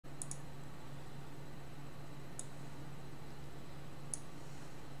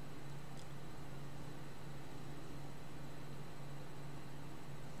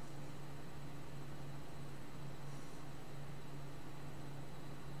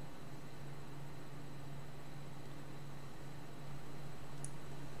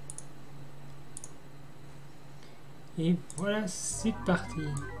Et voilà, c'est parti.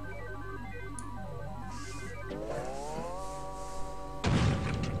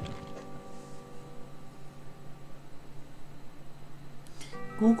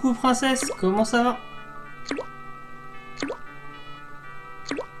 Coucou princesse, comment ça va?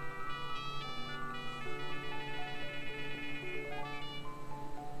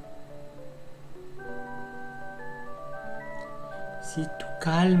 C'est tout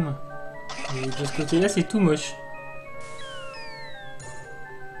calme. Et de ce côté-là, c'est tout moche.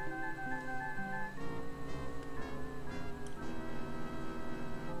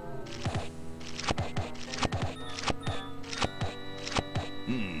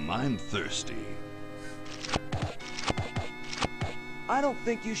 I'm thirsty. I don't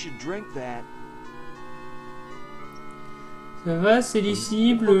think you should drink that. Ça va, c'est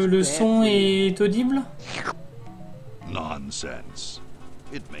lisible, le son est audible? Nonsense.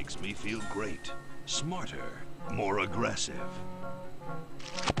 It makes me feel great. Smarter, more aggressive.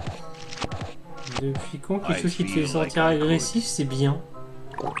 Depuis quand quelque chose qui te fait sentir agressif, c'est bien.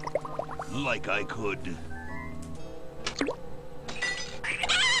 Like I could.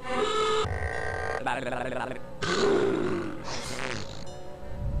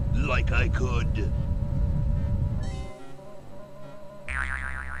 Like I could.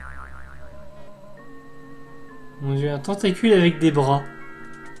 Mon dieu, un tentacule avec des bras.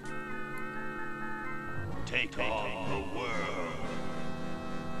 Take on the world.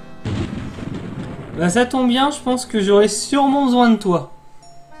 Bah ça tombe bien, je pense que j'aurai sûrement besoin de toi.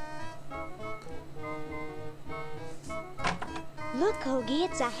 Look, Hoagie,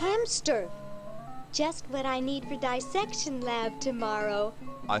 it's a hamster. Just what I need for dissection lab tomorrow.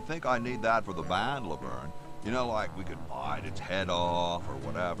 I think I need that for the band, Laverne. You know, like we could bite its head off or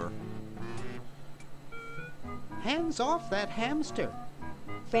whatever. Hands off that hamster.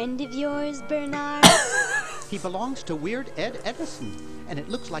 Friend of yours, Bernard? He belongs to Weird Ed Edison, and it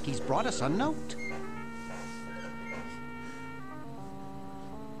looks like he's brought us a note.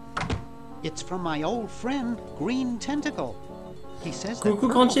 It's from my old friend, Green Tentacle. He says that Coucou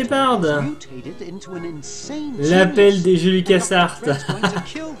Grand Purple Shepard. is mutated into an insane L'appel genius, des jeux and Dr. LucasArts. Fred's going to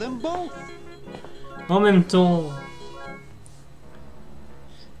kill them both. En même temps.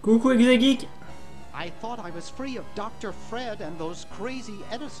 Coucou Exageek. I thought I was free of Dr. Fred and those crazy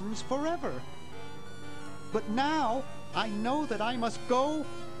Edisons forever. But now, I know that I must go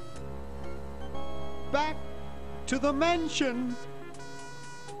back to the mansion.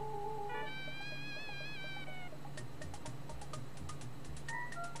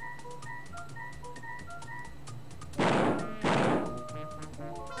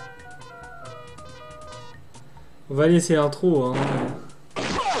 On va laisser l'intro, hein.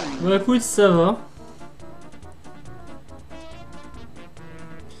 Bah écoute, ça va.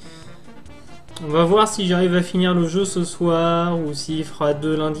 On va voir si j'arrive à finir le jeu ce soir ou s'il fera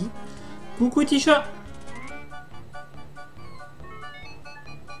 2 lundi. Coucou Tisha.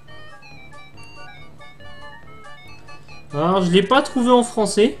 Alors je l'ai pas trouvé en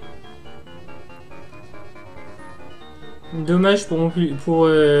français. Dommage pour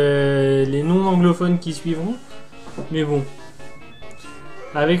les non anglophones qui suivront. Mais bon.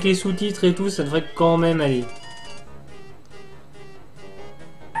 Avec les sous-titres et tout, ça devrait quand même aller.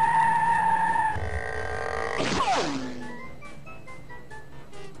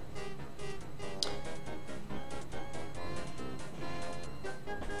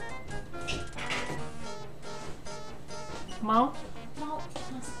 Maman?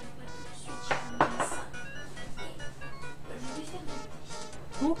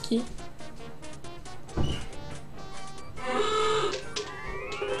 Ok.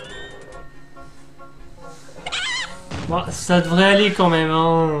 Bon, ça devrait aller quand même,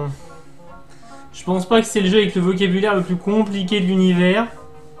 hein. Je pense pas que c'est le jeu avec le vocabulaire le plus compliqué de l'univers.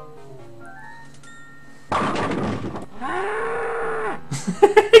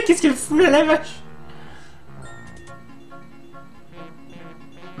 Qu'est-ce qu'elle fout là, la vache?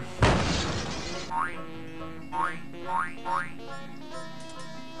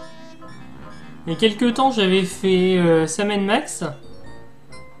 Il y a quelques temps, j'avais fait Sam & Max.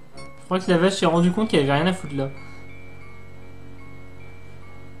 Je crois que la vache s'est rendu compte qu'elle avait rien à foutre là.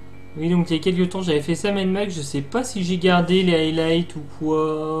 Oui, donc il y a quelques temps, j'avais fait Sam & Max. Je sais pas si j'ai gardé les highlights ou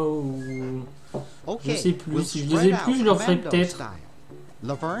quoi. Ou... Je sais plus. Si je les ai plus, je leur ferai peut-être.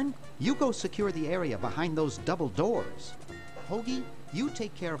 Laverne, you go secure the area behind those double doors. Hoagie, you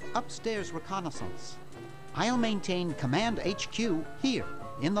take care of upstairs reconnaissance. I'll maintain Command HQ here,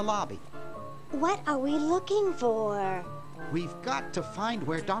 in the lobby. What are we looking for? We've got to find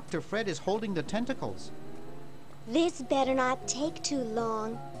where Dr. Fred is holding the tentacles. This better not take too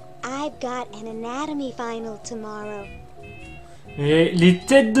long. I've got an anatomy final tomorrow. Et les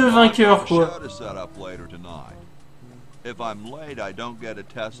têtes de vainqueurs, Show quoi. to set up later tonight. If I'm late, I don't get to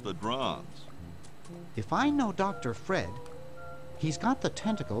test the drums. If I know Dr. Fred, he's got the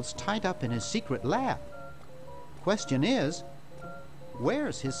tentacles tied up in his secret lab. Question is,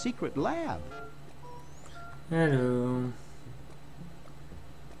 where's his secret lab? Alors...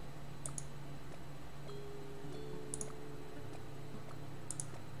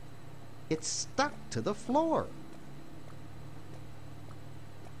 It's stuck to the floor.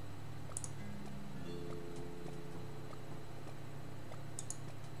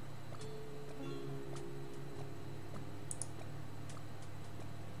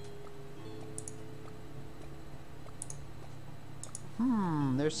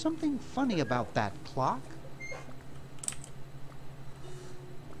 There's something funny about that clock.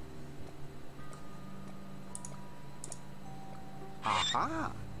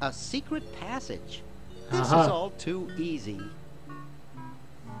 Aha! A secret passage. This is all too easy.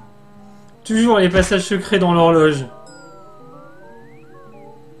 Toujours les passages secrets dans l'horloge.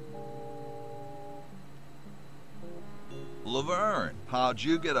 Laverne, how'd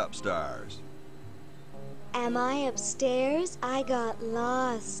you get upstairs? Am I upstairs? I got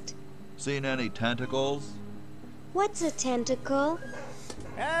lost. Seen any tentacles? What's a tentacle?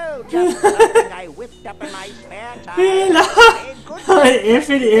 Oh, just something I whipped up in my spare time. Et là, Made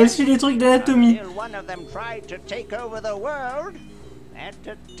good elle suit les trucs d'anatomie. Until one of them tried to take over the world and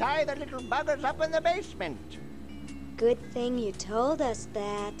to tie the little buggers up in the basement. Good thing you told us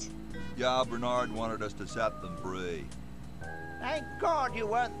that. Yeah, Bernard wanted us to set them free. Thank God you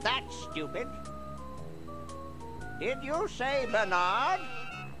weren't that stupid. Did you say Bernard?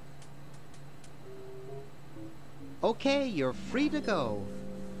 Okay, you're free to go.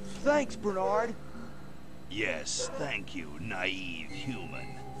 Thanks, Bernard. Yes, thank you, naive human.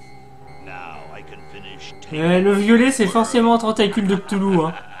 Now I can finish Le violet, c'est forcément un tentacule de Cthulhu,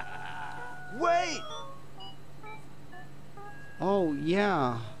 hein. Wait! Oh,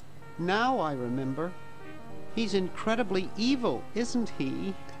 yeah. Now I remember. He's incredibly evil, isn't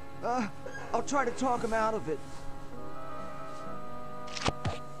he? I'll try to talk him out of it.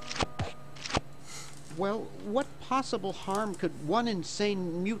 Well, what possible harm could one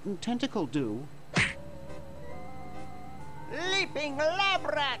insane mutant tentacle do? Leaping lab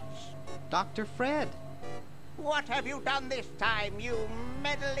rats! Dr. Fred. What have you done this time, you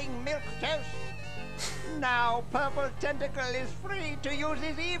meddling milquetoast? Now Purple Tentacle is free to use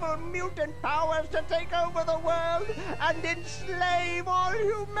his evil mutant powers to take over the world and enslave all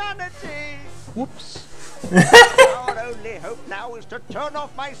humanity! Whoops. Our only hope now is to turn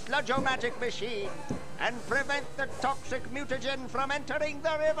off my sludge-o-magic machine and prevent the toxic mutagen from entering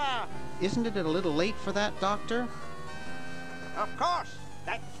the river. Isn't it a little late for that, Doctor? Of course,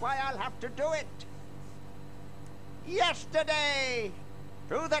 that's why I'll have to do it. Yesterday,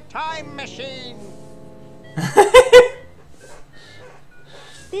 through the time machine.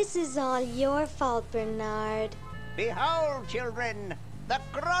 This is all your fault, Bernard. Behold, children, the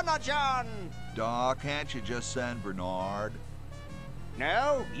Chronogon. Doc, can't you just send Bernard?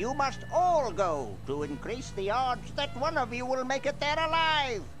 No, you must all go to increase the odds that one of you will make it there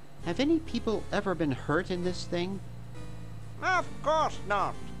alive. Have any people ever been hurt in this thing? Of course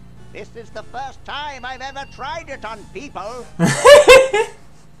not. This is the first time I've ever tried it on people.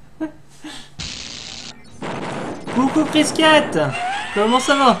 Coucou Priscat, comment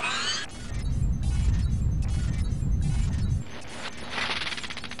ça va?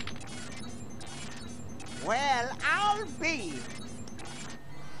 Well, I'll be.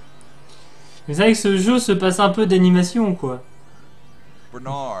 C'est vrai que ce jeu se passe un peu d'animation, quoi.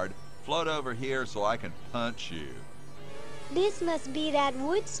 Bernard, float over here so I can punch you. This must be that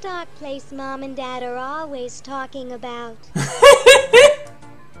Woodstock place Mom and Dad are always talking about.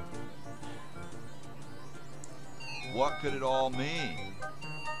 What could it all mean?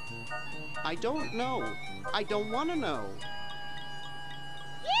 I don't know. I don't want to know.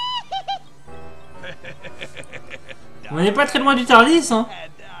 On n'est pas très loin du Tardis, hein.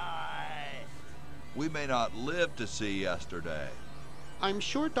 We may not live to see yesterday. I'm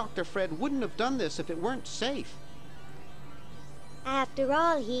sure Dr. Fred wouldn't have done this if it weren't safe. After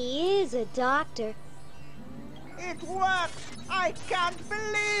all, he is a doctor. It works! I can't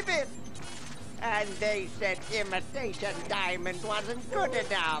believe it! And they said imitation diamond wasn't good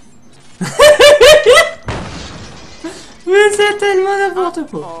enough. Mais c'est tellement n'importe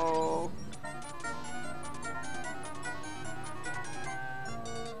quoi. Oh.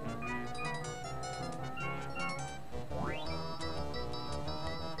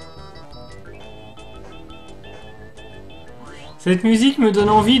 Cette musique me donne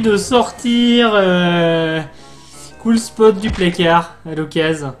envie de sortir Cool Spot du placard à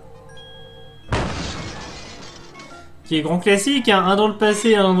l'occasion. Qui est grand classique, hein, un dans le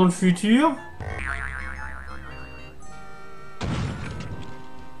passé, un dans le futur.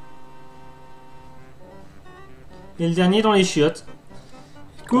 Et le dernier dans les chiottes.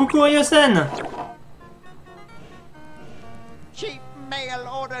 Coucou Ryosan! Cheap mail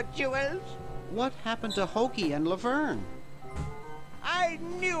order jewels. What happened to Hoagie and Laverne? I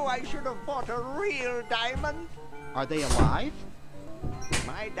knew I should have bought a real diamond. Are they alive?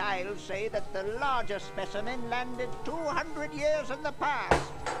 My dials say that the larger specimen landed 200 years in the past,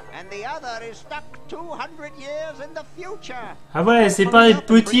 and the other is stuck 200 years in the future. Ah ouais, c'est pas être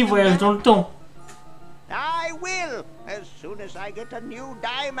petit voyage dans le temps. I will, as soon as I get a new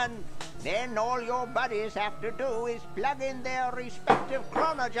diamond. Then all your buddies have to do is plug in their respective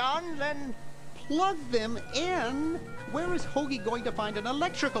chronogens and... Plug them in? Where is Hoagie going to find an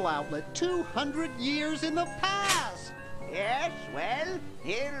electrical outlet 200 years in the past? Yes, well,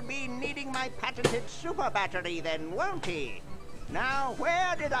 he'll be needing my patented super battery then, won't he? Now,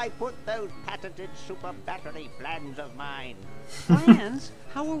 where did I put those patented super battery plans of mine? Plans?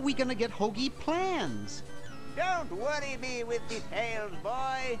 How are we gonna get Hoagie plans? Don't worry me with details,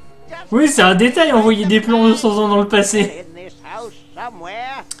 boy. Just Oui, c'est un détail envoyer des plans de 100 ans dans le passé. in this house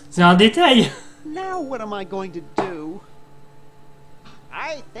somewhere. C'est un détail. Now what am I going to do?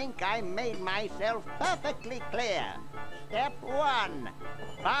 I think I made myself perfectly clear. Step 1,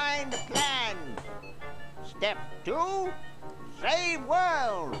 find plans. Step 2, save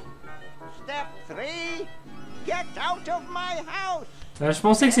world. Step 3, get out of my house. Je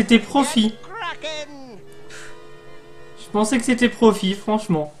pensais que c'était profit. Get cracking. Je pensais que c'était profit,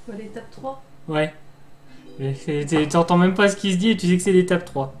 franchement. L'étape 3. Ouais. Mais t'entends même pas ce qui se dit et tu sais que c'est l'étape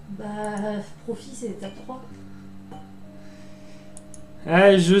 3. Bah, profit, c'est l'étape 3.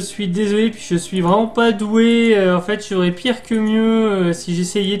 Ah, je suis désolé, puis je suis vraiment pas doué. En fait, j'aurais pire que mieux si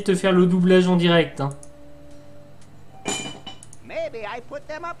j'essayais de te faire le doublage en direct. Hein. Maybe I put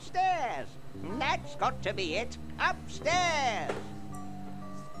them upstairs. That's got to be it. Upstairs.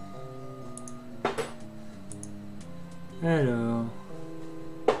 Alors...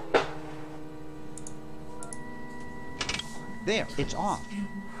 There, it's off.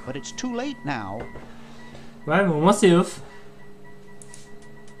 But it's too late now. Ouais, mais au moins c'est off.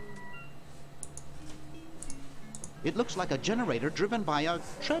 It looks like a generator driven by a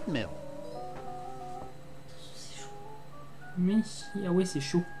treadmill. Mais... Ah oui, c'est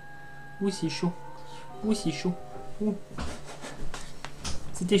chaud. Oui, c'est chaud. Oui, c'est chaud. Ouh.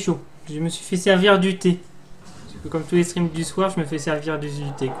 C'était chaud. Je me suis fait servir du thé. Parce que comme tous les streams du soir, je me fais servir du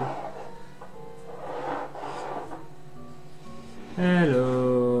thé, quoi.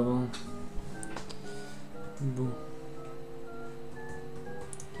 Alors... Bon.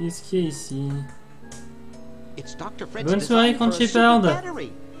 Qu'est-ce qu'il y a ici? It's Dr. Fred's Bonne soirée, design for a Grand super Shepard.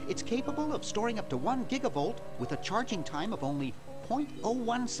 battery. It's capable of storing up to 1 gigavolt with a charging time of only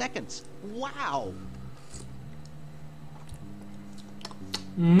 0.01 seconds. Wow!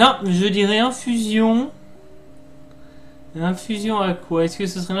 Non, je dirais infusion. Infusion à quoi? Est-ce que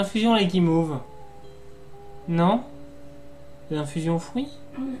ce serait l'infusion à la guimauve? Non? L'infusion fruits?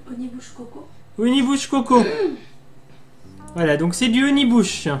 Honeybush coco. Honeybush coco. Voilà, donc c'est du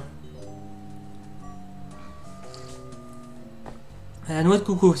honeybush. À la noix de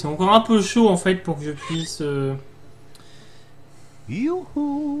coco. C'est encore un peu chaud en fait pour que je puisse...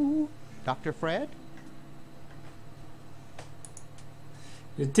 Yoo-hoo! Dr. Fred?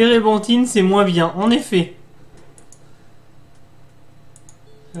 Le térébenthine, c'est moins bien, en effet.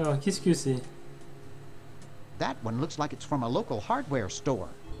 Alors, qu'est-ce que c'est? That one looks like it's from a local hardware store.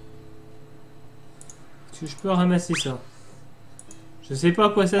 Est-ce que je peux ramasser ça? Je sais pas à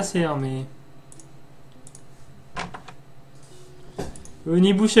quoi ça sert, mais...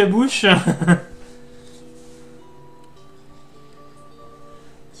 Oni bouche à bouche.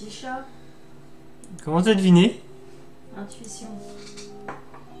 Petit chat. Comment t'as deviné? Intuition.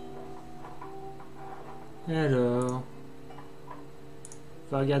 Alors...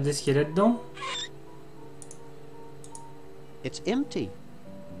 On va regarder ce qu'il y a là-dedans. It's empty.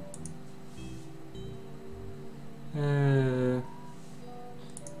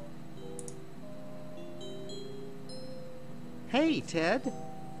 Hey, Ted.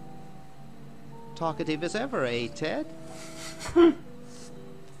 Talkative as ever, eh, Ted?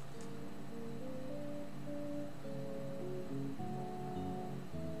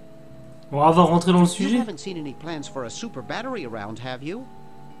 Bon, on va rentrer dans le You sujet. haven't seen any plans for a super battery around, have you?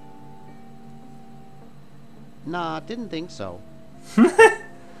 Nah, didn't think so.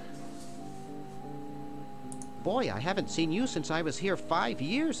 Boy, I haven't seen you since I was here 5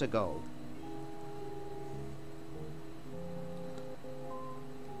 years ago.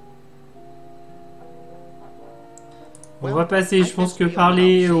 On va passer, je pense que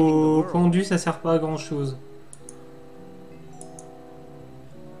parler au pendu ça sert pas à grand chose.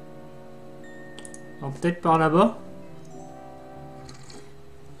 Alors peut-être par là-bas.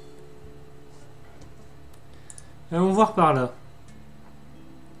 Allons voir par là.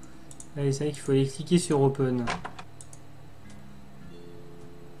 Allez, c'est vrai qu'il faut aller cliquer sur Open.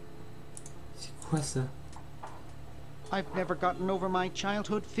 C'est quoi ça? I've never gotten over my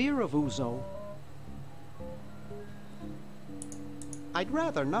childhood fear of Uzo. I'd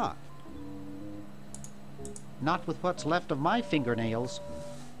rather not. Not with what's left of my fingernails.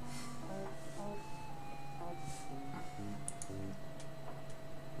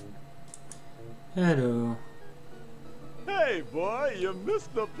 Alors... Hey boy, you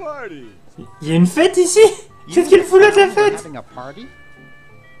missed the party. Il y a une fête ici? Qu'est-ce qu'il fout là de la fête? Having a party?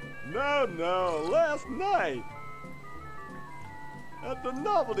 No, last night. At the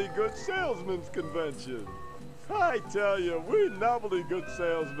Novelty Good Salesman's Convention. I tell you, we novelty good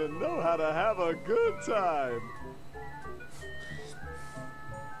salesmen know how to have a good time.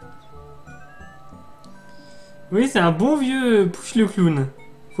 Oui, c'est un bon vieux push le clown.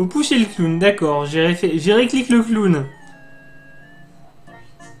 Faut pusher le clown, d'accord. J'ai réclique le clown.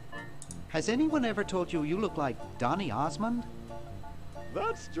 Has anyone ever told you you look like Donny Osmond?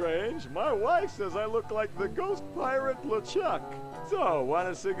 That's strange. My wife says I look like the ghost pirate LeChuck. So, want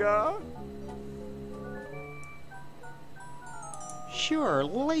a cigar? Sure,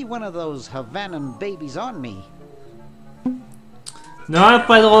 lay one of those Havanan babies on me. Non,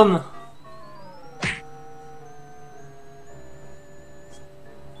 pas de rhum.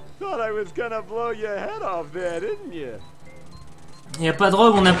 Thought I was gonna blow your head off there, didn't you? Il n'y a pas de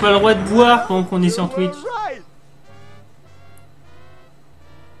rhum, on n'a pas le droit de boire pendant qu'on est sur Twitch. Right.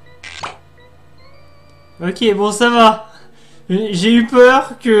 Ok, bon, ça va. J'ai eu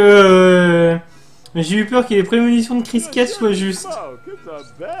peur que... J'ai eu peur que les prémonitions de Chris Cat soient justes. It's a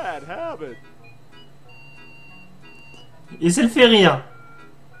bad habit. Et ça le fait rire.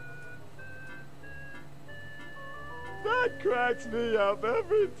 That cracks me up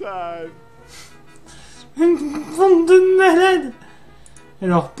every time. Une bande de malades.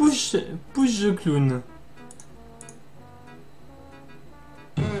 Alors, push the clown.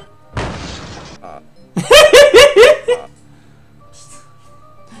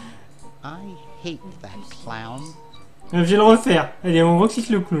 I hate that clown. Je vais le refaire. Allez, on reclique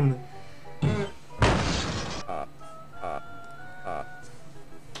le clown.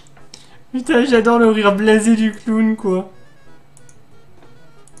 Putain, j'adore le rire blasé du clown, quoi.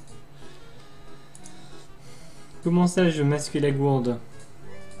 Comment ça, je masque la gourde?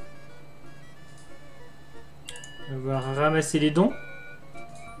 On va ramasser les dons.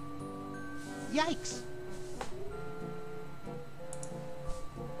 Yikes!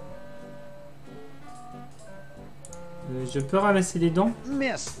 Je peux ramasser les dents?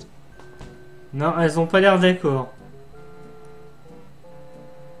 Missed. Non, elles ont pas l'air d'accord.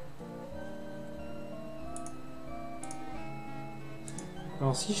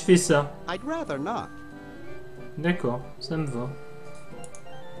 Alors si je fais ça... I'd rather not. D'accord, ça me va.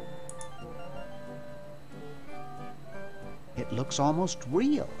 It looks almost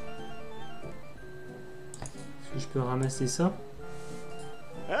real. Est-ce que je peux ramasser ça?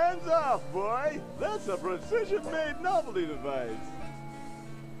 Hands off, boy. That's a precision-made novelty device.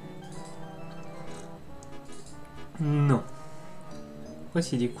 Non. Pourquoi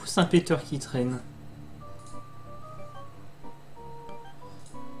c'est des coussins péteurs qui traînent?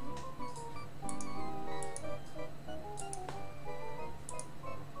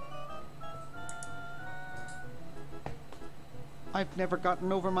 I've never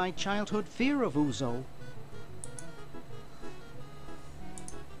gotten over my childhood fear of Uzo.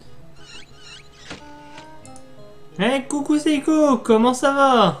 Hey, coucou Seiko, comment ça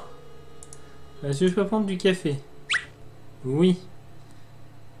va? Est-ce que je peux prendre du café? Oui.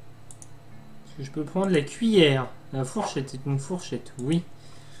 Est-ce que je peux prendre la cuillère? La fourchette est une fourchette, oui.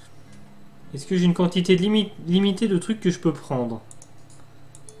 Est-ce que j'ai une quantité limitée de trucs que je peux prendre?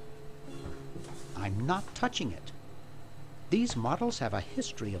 I'm not touching it. These models have a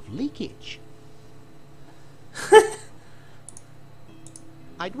history of leakage.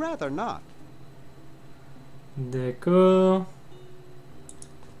 I'd rather not. D'accord.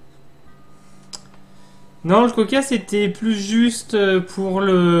 Non, le coca c'était plus juste pour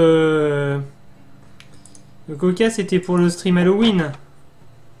le... Le coca c'était pour le stream Halloween.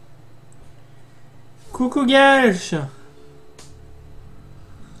 Coucou Galch.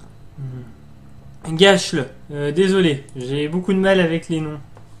 Gâche-le. Désolé, j'ai beaucoup de mal avec les noms.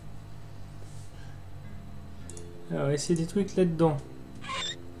 Alors, essayer des trucs là-dedans.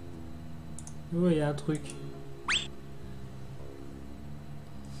 Oh, il y a un truc.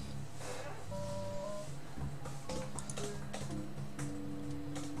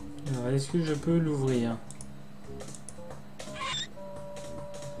 Alors, est-ce que je peux l'ouvrir?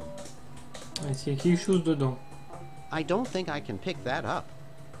 Est-ce qu'il y a quelque chose dedans? I don't think I can pick that up.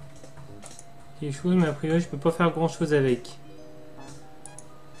 Quelque chose, mais a priori, je peux pas faire grand-chose avec.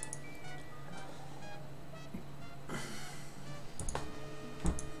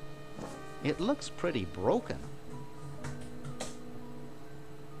 It looks pretty broken.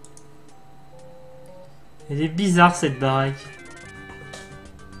 Elle est bizarre, cette baraque.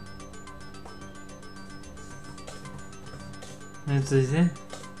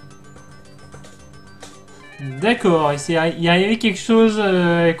 D'accord, il y arrivé quelque chose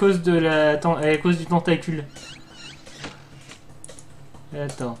à cause de à cause du tentacule.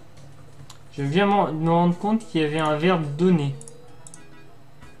 Attends. Je viens me rendre compte qu'il y avait un verbe donné.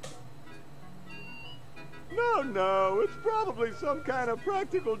 No, it's probably some kind of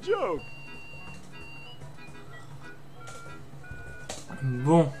practical joke.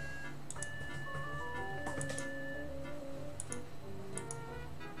 Bon.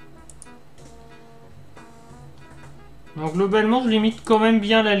 Donc globalement, je limite quand même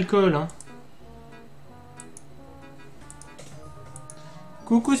bien l'alcool. Hein.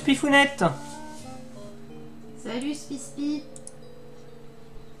 Coucou Spifounette. Salut Spispi.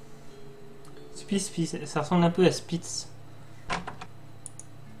 Spispi, ça ressemble un peu à Spitz.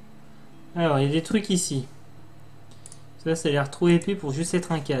 Alors, il y a des trucs ici. Ça a l'air trop épais pour juste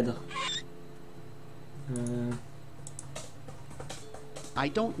être un cadre. I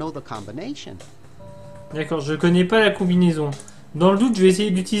don't know the combination. D'accord, je connais pas la combinaison. Dans le doute, je vais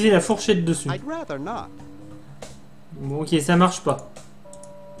essayer d'utiliser la fourchette dessus. I'd rather not. Bon, ok, ça marche pas.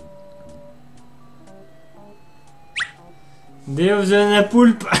 Day of the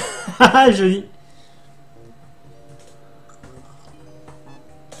Napulp. Haha, joli.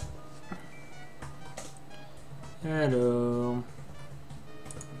 Alors...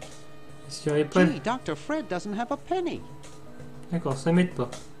 Est-ce qu'il y aurait pas... Gee, Dr. Fred doesn't have a penny. D'accord, ça m'aide pas.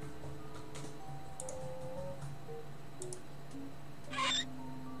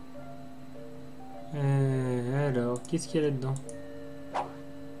 Alors, qu'est-ce qu'il y a là-dedans?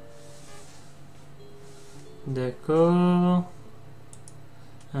 D'accord.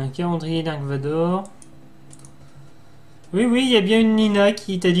 Un calendrier Dark Vador. Oui, oui, il y a bien une Nina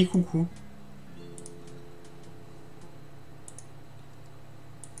qui t'a dit coucou.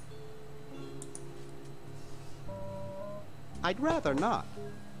 I'd rather not.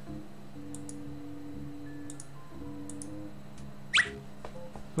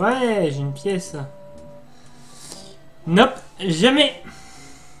 Ouais, j'ai une pièce. Nope, jamais.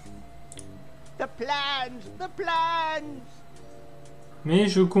 The plans! The plans! Mais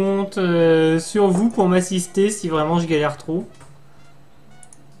je compte sur vous pour m'assister si vraiment je galère trop.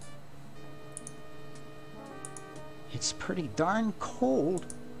 It's pretty darn cold.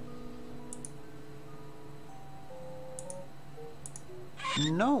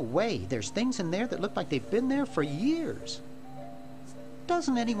 No way. There's things in there that look like they've been there for years.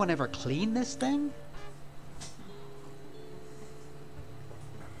 Doesn't anyone ever clean this thing?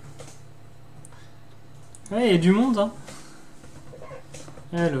 Ouais, il y a du monde, hein.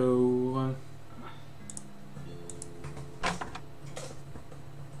 Alors...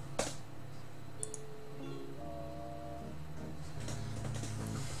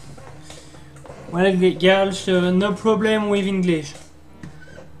 Well, girls, no problem with English.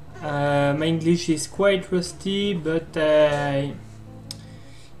 My English is quite rusty, but I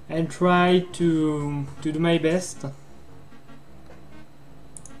try to do my best.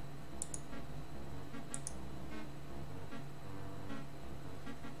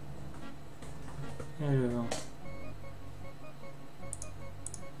 Alors.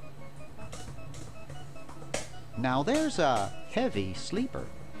 Now there's a heavy sleeper.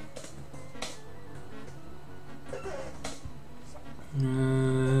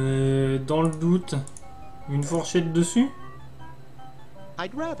 Dans le doute, une fourchette dessus?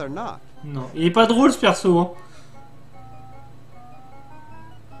 I'd rather not. Non, il est pas drôle ce perso. Hein.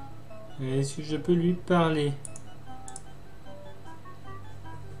 Est-ce que je peux lui parler?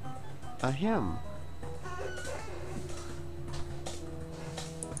 A hymn.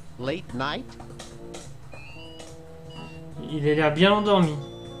 Late night? Il a l'air bien endormi.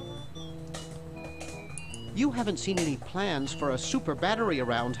 You haven't seen any plans for a super battery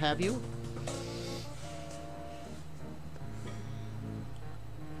around, have you?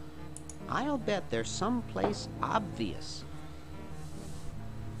 I'll bet there's someplace obvious.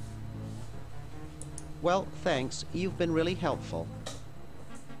 Well, thanks. You've been really helpful.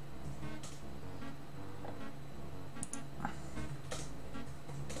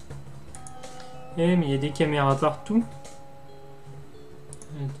 Eh, mais il y a des caméras partout.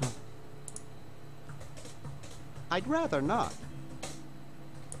 Attends. I'd rather not.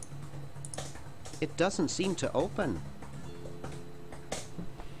 It doesn't seem to open.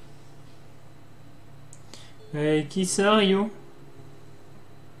 Qui ça, Rio?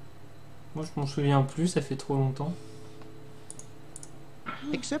 Moi, je m'en souviens plus, ça fait trop longtemps.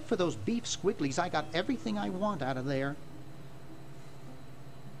 Except for those beef squigglies, I got everything I want out of there.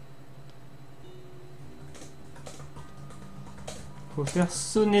 Faut faire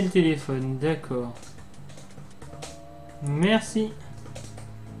sonner le téléphone, d'accord. Merci.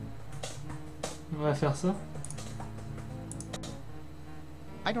 On va faire ça.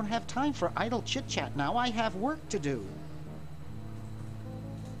 I don't have time for idle chit-chat now. I have work to do.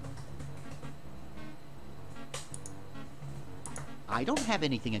 I don't have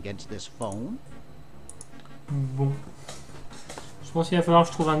anything against this phone. Bon. Je pense qu'il va falloir que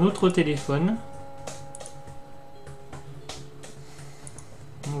je trouve un autre téléphone.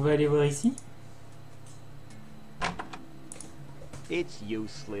 On va aller voir ici. It's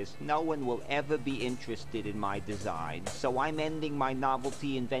useless. No one will ever be interested in my design, so I'm ending my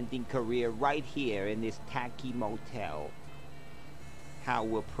novelty inventing career right here in this tacky motel. How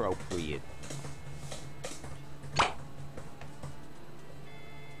appropriate.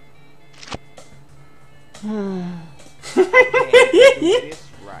 This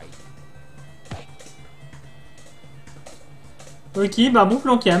right. Ok, bah bon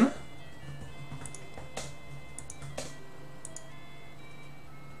plan cam.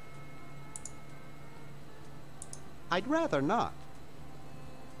 I'd rather not.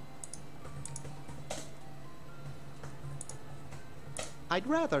 I'd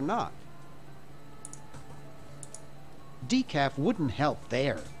rather not. Decaf wouldn't help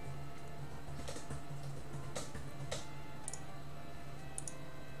there.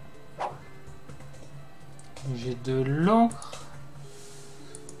 J'ai de l'encre.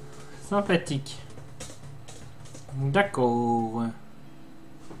 Sympathique. D'accord.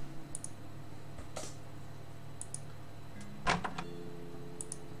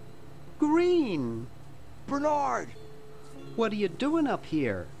 Green! Bernard! What are you doing up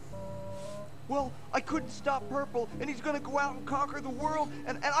here? Well, I couldn't stop Purple, and he's gonna go out and conquer the world,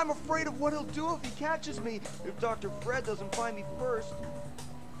 and I'm afraid of what he'll do if he catches me, if Dr. Fred doesn't find me first.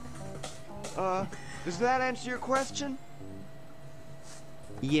 Does that answer your question?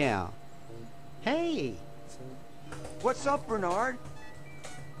 Yeah. Hey! What's up, Bernard?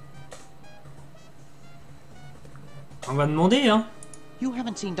 On va demander, hein. You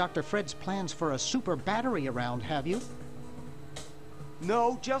haven't seen Dr. Fred's plans for a super battery around, have you?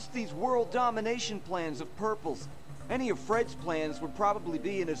 No, just these world domination plans of Purple's. Any of Fred's plans would probably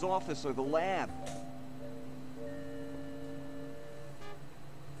be in his office or the lab.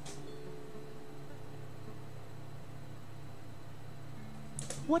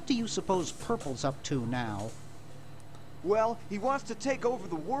 What do you suppose Purple's up to now? Well, he wants to take over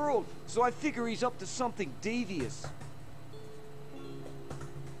the world, so I figure he's up to something devious.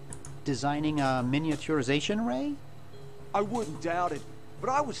 Designing a miniaturization ray? I wouldn't doubt it, but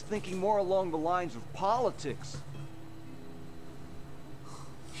I was thinking more along the lines of politics.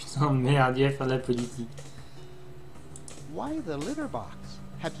 Putain, merde, il va faire de la politique. Why the litter box?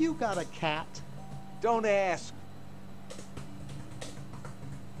 Have you got a cat? Don't ask.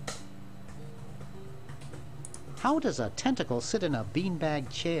 How does a tentacle sit in a beanbag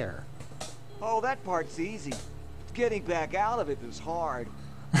chair? Oh, that part's easy. Getting back out of it is hard.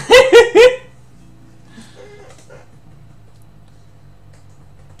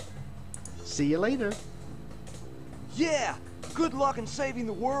 See you later. Yeah! Good luck in saving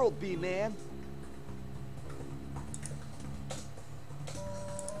the world, B-Man.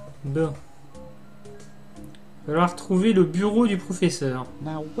 Bon. Il va falloir trouver le bureau du professeur.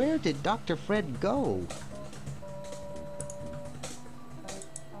 Now where did Dr. Fred go?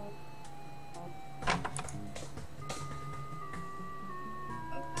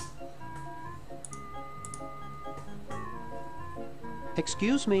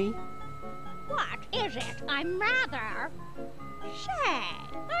 Excuse me. What is it? I'm rather... Say,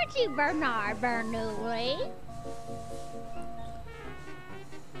 aren't you Bernard Bernoulli?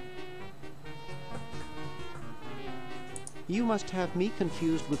 You must have me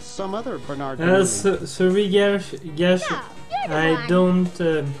confused with some other Bernard. Sorry, Gash. No, I don't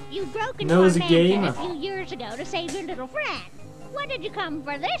you broke into know our the mansion game. a few years ago to save your little friend. What did you come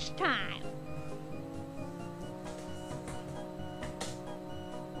for this time?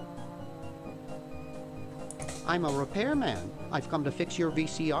 I'm a repairman. I've come to fix your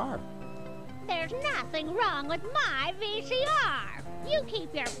VCR. There's nothing wrong with my VCR. You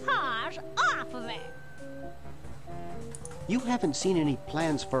keep your paws off of it. You haven't seen any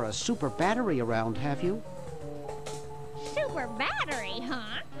plans for a super battery around, have you? Super battery,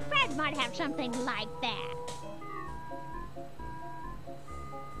 huh? Fred might have something like that.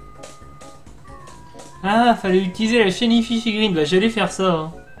 Ah, fallait utiliser la chaîne IFI chez Green. Bah, j'allais faire ça.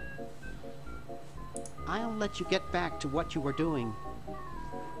 Hein. I'll let you get back to what you were doing.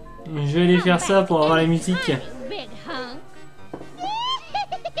 Je vais aller faire ça pour avoir la musique. Big hunk.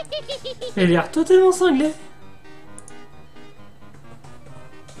 Elle a l'air totalement cinglée.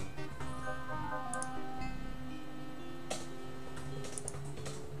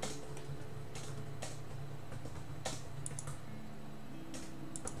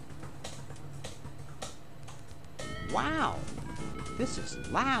 Wow, this is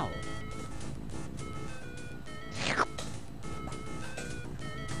loud.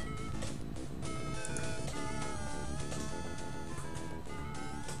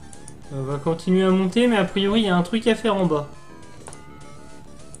 On va continuer à monter, mais a priori il y a un truc à faire en bas.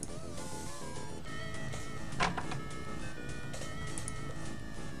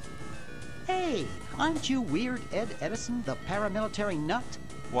 Hey, aren't you Weird Ed Edison, the paramilitary nut?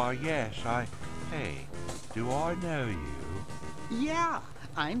 Why, yes, Hey, do I know you? Yeah,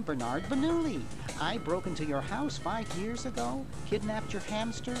 I'm Bernard Bernoulli. I broke into your house 5 years ago, kidnapped your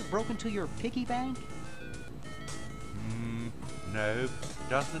hamster, broke into your piggy bank. No,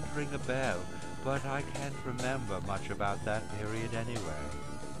 doesn't ring a bell, but I can't remember much about that period anyway.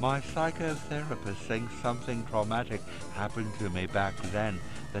 My psychotherapist thinks something traumatic happened to me back then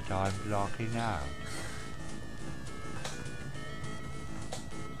that I'm blocking out.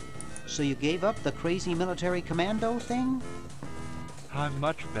 So you gave up the crazy military commando thing? I'm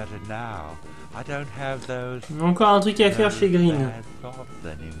much better now. I don't have those Encore un truc à faire chez Green. bad thoughts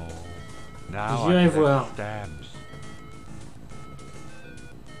anymore. Now J'irai I voir. collect stamps.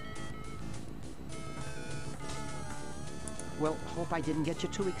 Well, hope I didn't get you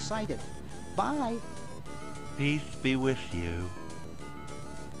too excited. Bye. Peace be with you.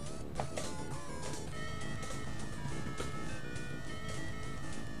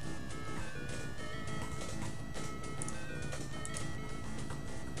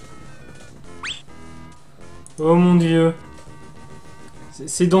 Oh mon dieu.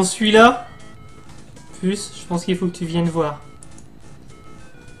 C'est dans celui-là? Plus, je pense qu'il faut que tu viennes voir.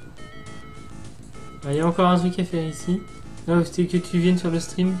 Il y a encore un truc à faire ici. Non, c'était que tu viennes sur le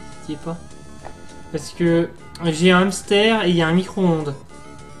stream, t'y es pas. Parce que j'ai un hamster et il y a un micro-ondes.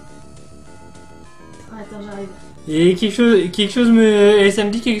 Attends, j'arrive. Et quelque chose me... Et ça me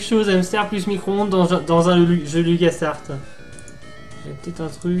dit quelque chose, hamster plus micro-ondes dans un jeu LucasArts. Il y a peut-être un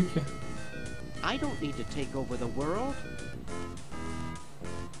truc... I don't need to take over the world.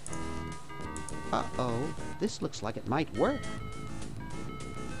 Uh-oh, this looks like it might work.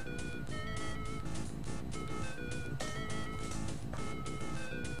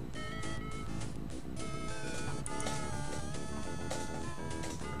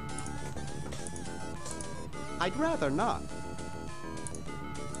 I'd rather not.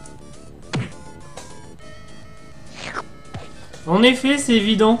 En effet, c'est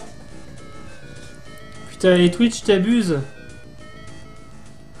évident. Putain, les Twitch t'abusent.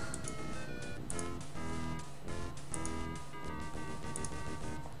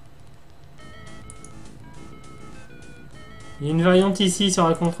 Il y a une variante ici sur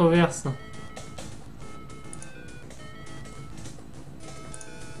la controverse.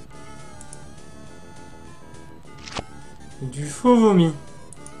 Du faux vomi.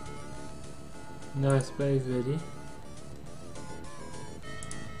 Non, c'est pas, il veut aller.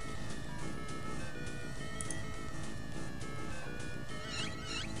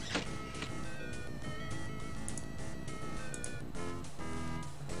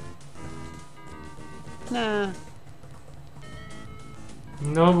 Nah.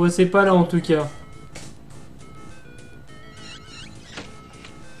 Non, bon, c'est pas là en tout cas.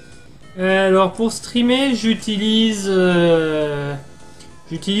 Alors pour streamer, j'utilise OBS.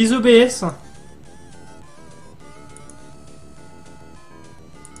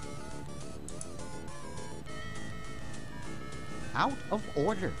 Out of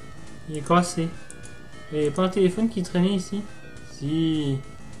order. Il est cassé. Il n'y a pas un téléphone qui traînait ici? Si.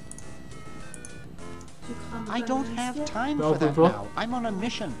 I don't have time Bah, for on peut that pas. now. I'm on a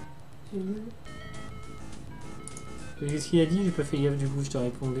mission. Qu'est-ce qu'il a dit? J'ai pas fait gaffe du coup, je te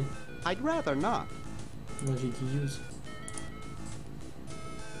répondais. I'd rather not. Moi j'ai dit use.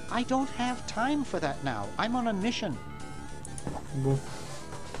 I don't have time for that now. I'm on a mission. Bon.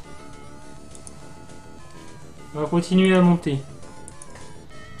 On va continuer à monter.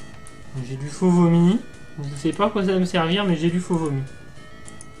 J'ai du faux vomi. Je ne sais pas à quoi ça va me servir, mais j'ai du faux vomi.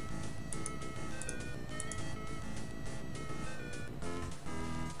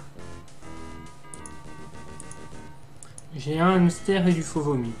 J'ai un hamster et du faux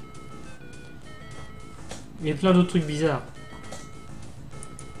vomi. Et plein d'autres trucs bizarres.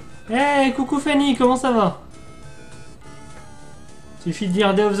 Hey, coucou Fanny, comment ça va? Suffit de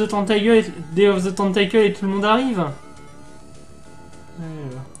dire Day of the Tentacle et tout le monde arrive. Alors.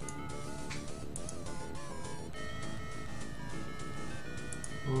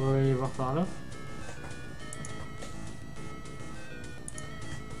 On va aller voir par là.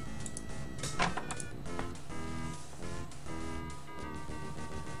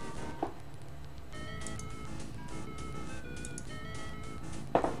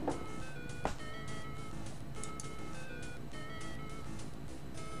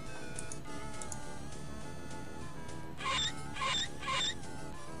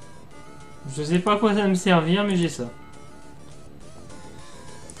 Je sais pas à quoi ça va me servir, mais j'ai ça.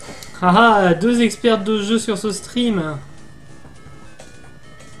 Ah, 2 experts de jeu sur ce stream.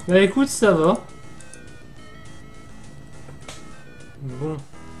 Bah écoute, ça va. Bon.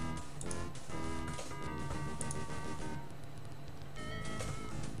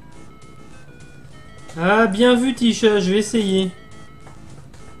 Ah, bien vu Tisha, je vais essayer.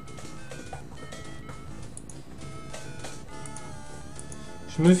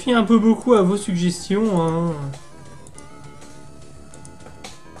 Je me fie un peu beaucoup à vos suggestions, hein.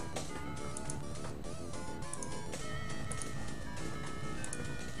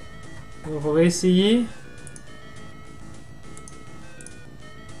 Donc on va essayer.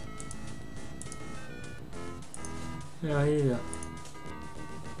 Allez là.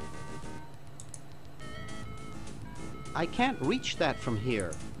 I can't reach that from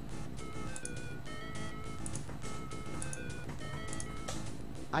here.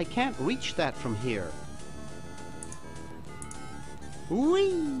 I can't reach that from here.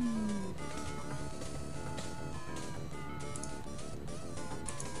 Whee!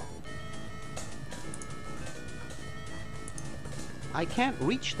 I can't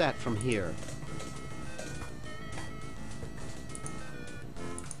reach that from here.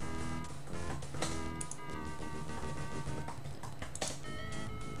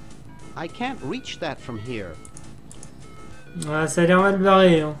 I can't reach that from here. Ah, ça a l'air mal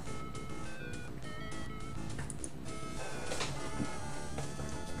barré, hein.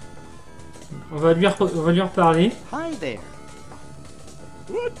 On va lui reparler. Hi there.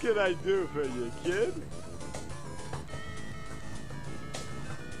 What can I do for you, kid?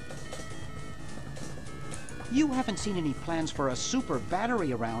 You haven't seen any plans for a super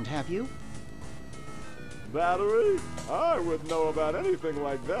battery around, have you? Battery? I wouldn't know about anything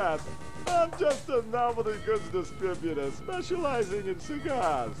like that. I'm just a novelty goods distributor specializing in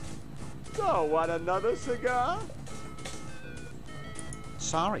cigars. So, want another cigar?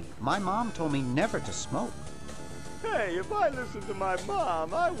 Sorry, my mom told me never to smoke. Hey, if I listened to my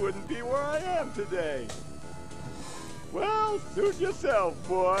mom, I wouldn't be where I am today. Well, suit yourself,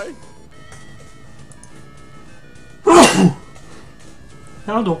 boy.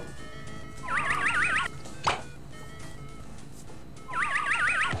 Pardon.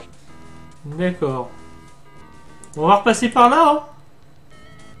 D'accord. On va repasser par là, hein.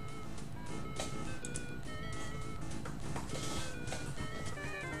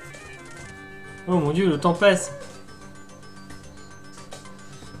 Oh mon dieu, le temps passe.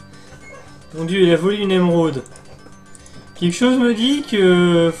 Mon dieu, il a volé une émeraude. Quelque chose me dit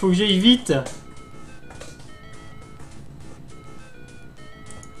que faut que j'aille vite.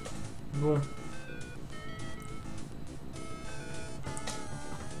 Bon.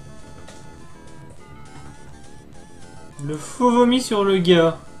 Le faux vomi sur le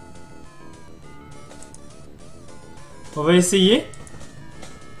gars. On va essayer.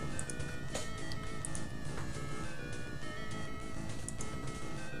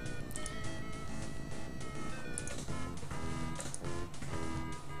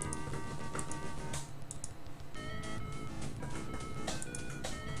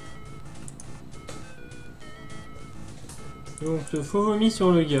 Donc le faux vomi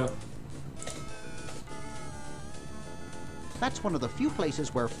sur le gars. That's one of the few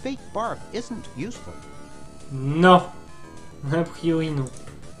places where fake bark isn't useful. Non. A priori non.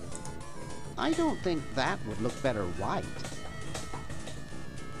 I don't think that would look better white.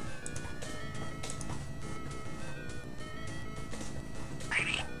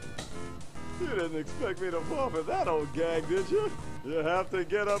 You didn't expect me to fall for that old gag, did you? You have to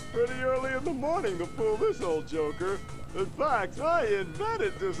get up pretty early in the morning to pull this old joker. In fact, I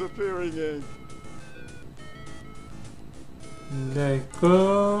invented disappearing ink.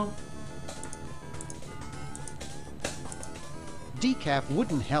 D'accord. Decaf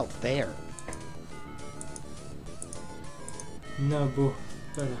wouldn't help there. Nabo.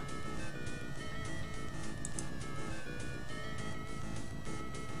 Voilà.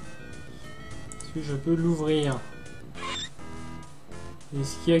 Est-ce que je peux l'ouvrir?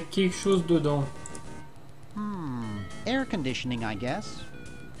 Est-ce qu'il y a quelque chose dedans? Air conditioning, I guess.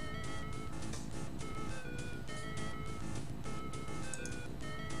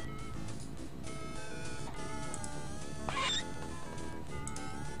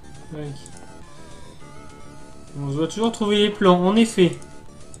 Ouais. On doit toujours trouver les plans, en effet.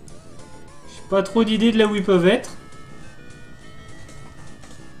 J'ai pas trop d'idées de là où ils peuvent être.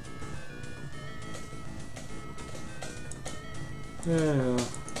 Alors.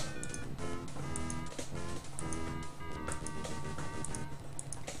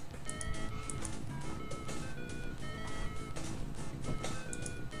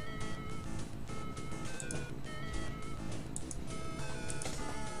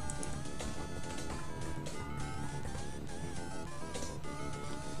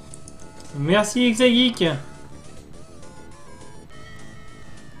 Merci Exageek.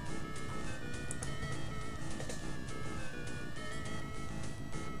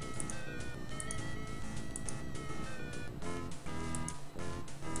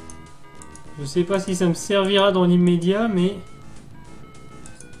 Je sais pas si ça me servira dans l'immédiat, mais...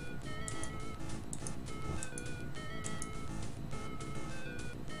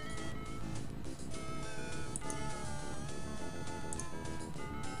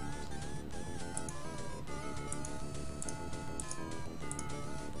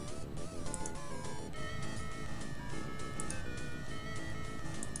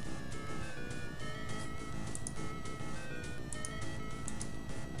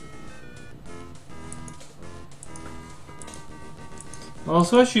 Alors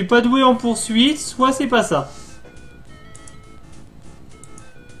soit je suis pas doué en poursuite, soit c'est pas ça.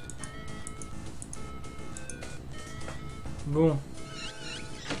 Bon.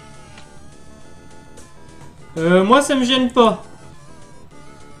 Moi ça me gêne pas.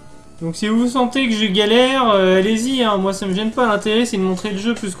 Donc si vous sentez que je galère, allez-y, hein. Moi ça me gêne pas, l'intérêt c'est de montrer le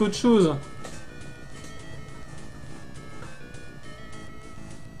jeu plus qu'autre chose.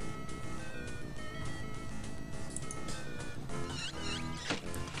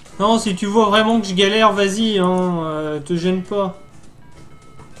 Non, si tu vois vraiment que je galère, vas-y, hein, te gêne pas.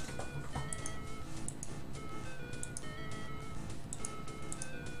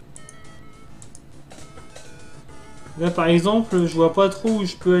 Là, par exemple, je vois pas trop où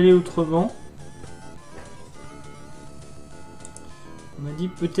je peux aller autrement. On m'a dit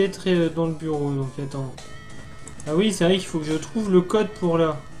peut-être dans le bureau, donc attends. Ah oui, c'est vrai qu'il faut que je trouve le code pour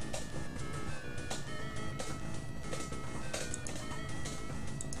là.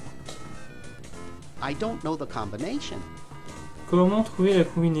 I don't know the combination. Comment trouver la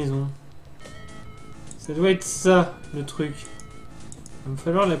combinaison? Ça doit être ça, le truc. Il va me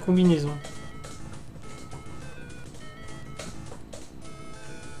falloir la combinaison.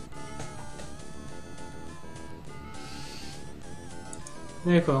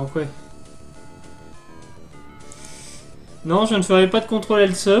 D'accord, ouais. Non, je ne ferai pas de contrôle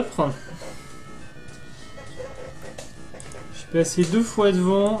L-Supre. Je suis passé 2 fois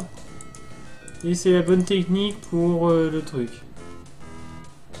devant. Et c'est la bonne technique pour le truc.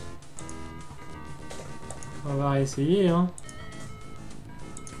 On va réessayer, hein.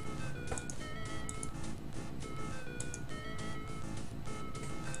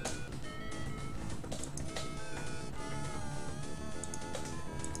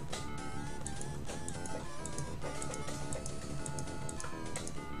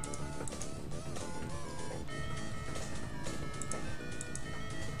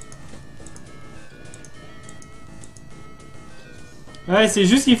 Ouais, c'est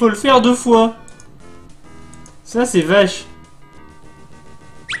juste qu'il faut le faire 2 fois. Ça, c'est vache.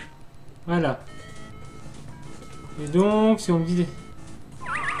 Voilà. Et donc, si on me dit...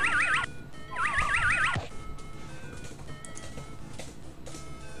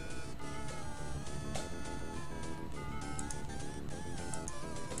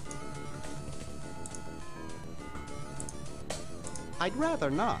 I'd rather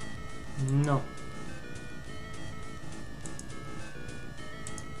not. Non.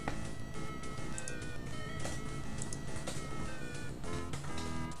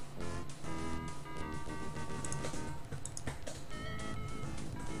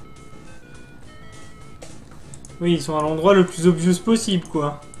 Oui, ils sont à l'endroit le plus obvious possible,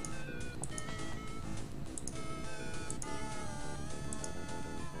 quoi.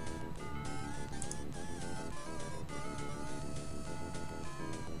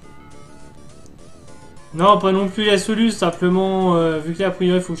 Non, pas non plus la soluce, simplement, vu que là, a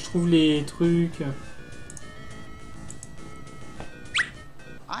priori, il faut que je trouve les trucs.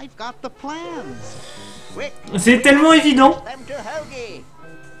 I've got the plans. Quick, C'est tellement évident. them to Hoagie.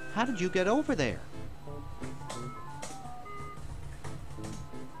 How did you get over there?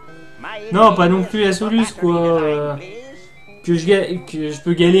 My Non, pas non engineers plus la for soluce, battery quoi. design, please. Que je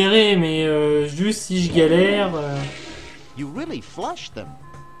peux galérer, mais juste si je galère... You really flushed them.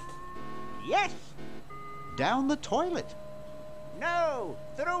 Yes. Down the toilet. No,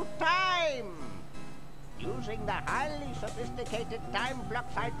 through time. Using the highly sophisticated time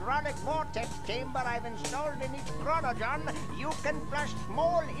flux hydraulic vortex chamber I've installed in each chronogon, you can flush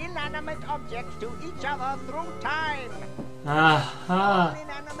small inanimate objects to each other through time. Ah, ah. Small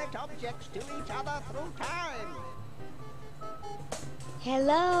inanimate objects to each other through time.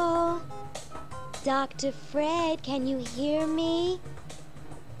 Hello? Dr. Fred, can you hear me?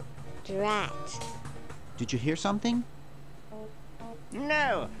 Drat. Did you hear something?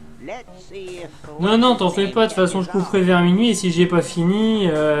 No, let's see if... Non, non, t'en fais pas, de toute façon je couperai vers minuit et si j'ai pas fini...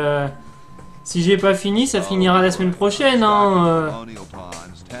 Si j'ai pas fini, ça finira la semaine prochaine, hein.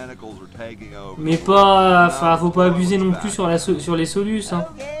 Mais pas... Enfin, faut pas abuser non plus sur, sur les solus, hein.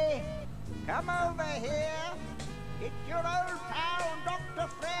 Okay, come over here. It's your old pal, Dr.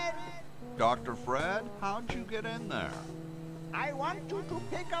 Fred. Dr. Fred, how'd you get in there? I want you to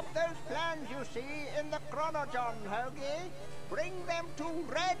pick up those plans you see in the chronogon, Hoagie. Bring them to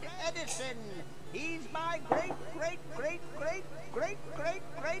Red Edison. He's my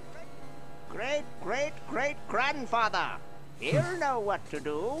great-great-great-great-great-great-great-great-grandfather. He'll know what to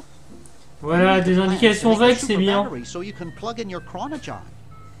do. Voilà, des indications vagues, c'est bien. So you can plug in your chronogon.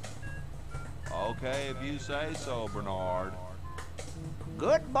 Okay, if you say so, Bernard.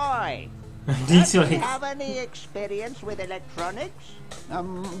 Good boy. Dis Does sur he les... have any experience with electronics?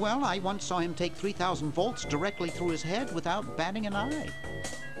 Well, I once saw him take 3,000 volts directly through his head without batting an eye.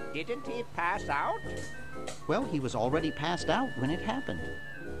 Didn't he pass out? Well, he was already passed out when it happened.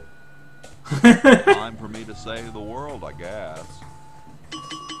 Time for me to save the world, I guess.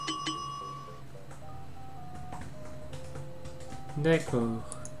 D'accord.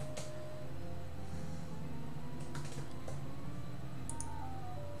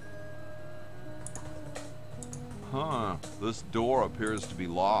 Huh, this door appears to be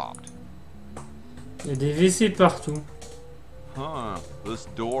locked. Il y a des WC partout. Huh, this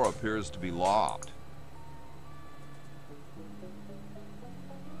door appears to be locked.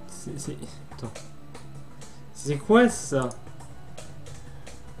 Attends. C'est quoi ça?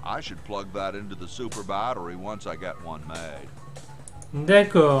 I should plug that into the super battery once I get one made.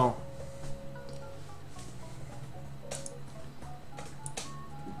 D'accord.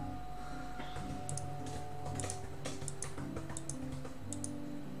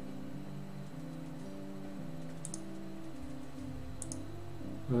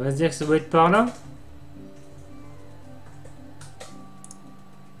 On va se dire que ça doit être par là.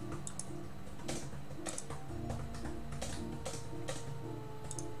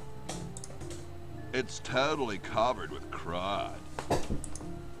 It's totally covered with crud.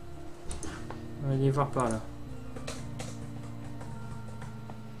 On va aller voir par là.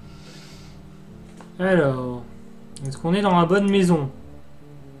 Alors, est-ce qu'on est dans la bonne maison?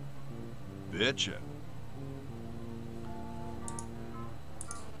 Bitchin'.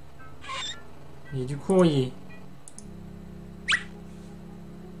 Il y a du courrier.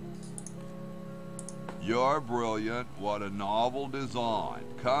 You're brilliant. What a novel design.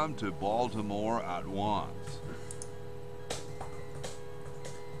 Come to Baltimore at once.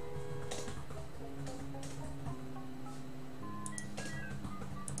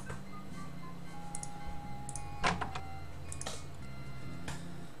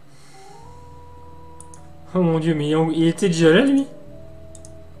 Oh mon dieu, mais il était déjà là lui?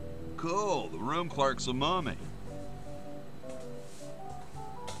 Cool, the room clerk's a mummy.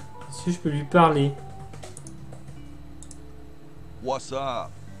 Est-ce que je peux lui parler? What's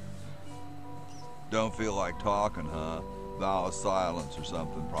up? Don't feel like talking, huh? Vow of silence or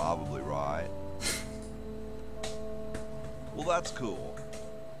something, probably, right? Well, that's cool.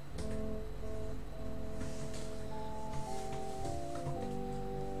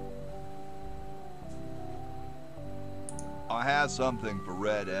 I had something for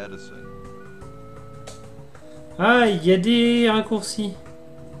Red Edison. Ah, il y a des raccourcis.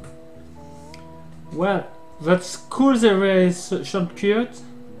 Well, that's cool, there is shortcut.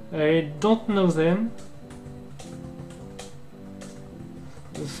 I don't know them.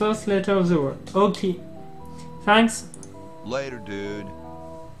 The first letter of the word. Okay. Thanks. Later, dude.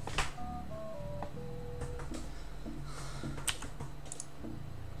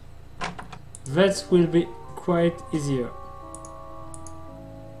 That will be quite easier.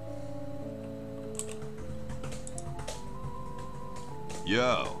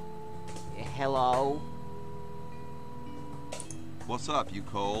 Yo. Hello? What's up, you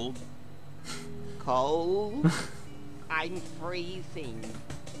cold? Cold? I'm freezing.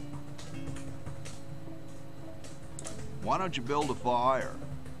 Why don't you build a fire?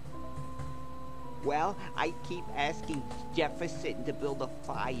 Well, I keep asking Jefferson to build a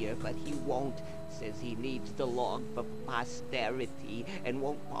fire, but he won't. Says he needs the log for posterity and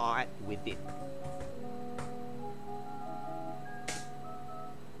won't part with it.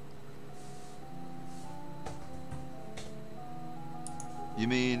 You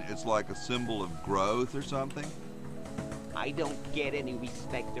mean it's like a symbol of growth or something? I don't get any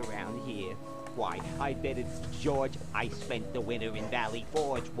respect around here. Why, I bet it's George. I spent the winter in Valley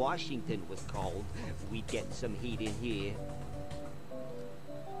Forge. Washington was cold. We'd get some heat in here.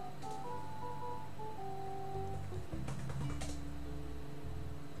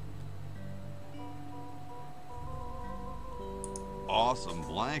 Awesome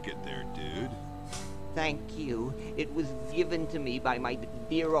blanket there, dude. Thank you. It was given to me by my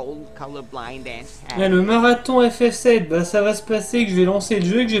dear old colorblind Aunt Là, le marathon FF7, bah ça va se passer que je vais lancer le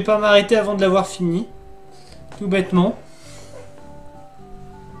jeu et que je vais pas m'arrêter avant de l'avoir fini. Tout bêtement.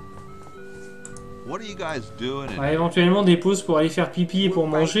 What are you guys doing? Ouais, éventuellement des pauses pour aller faire pipi et pour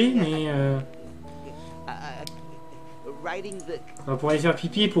manger, mais enfin, pour aller faire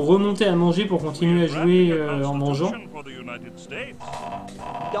pipi et pour remonter à manger pour continuer à jouer en mangeant.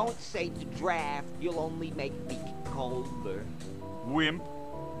 Don't say to draft, you'll only make me colder. Wimp.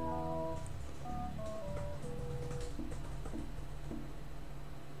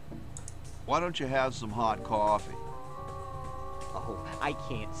 Why don't you have some hot coffee? Oh, I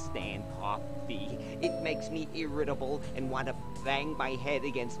can't stand coffee. It makes me irritable and want to bang my head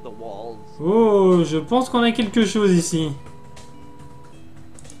against the walls. Oh, je pense qu'on a quelque chose ici.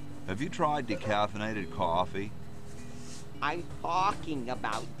 Have you tried decaffeinated coffee? I'm talking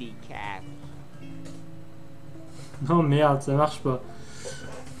about decaf. Non merde, ça marche pas.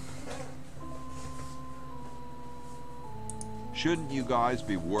 Shouldn't you guys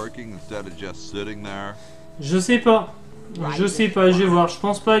be working instead of just sitting there? Je sais pas. Je sais pas, je vais voir. Je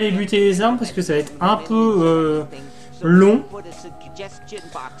pense pas aller buter les armes parce que ça va être un peu long.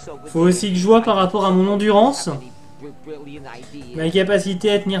 Faut aussi que je vois par rapport à mon endurance. Ma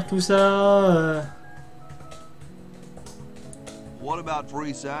capacité à tenir tout ça. What about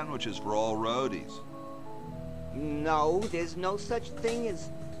free sandwiches for all roadies? No, there's no such thing as...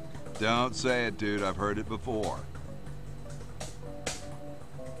 Don't say it, dude. I've heard it before.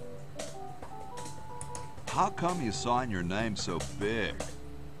 How come you sign your name so big?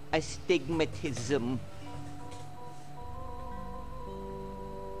 Astigmatism.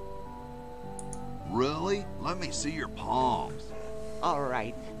 Really? Let me see your palms. All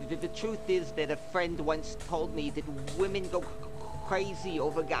right. The truth is that a friend once told me that women go crazy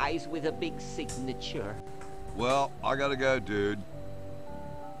over guys with a big signature. Well, I gotta go, dude.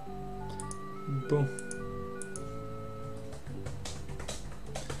 Bon.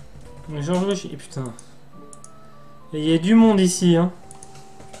 Georges, putain. Il y a du monde ici, hein.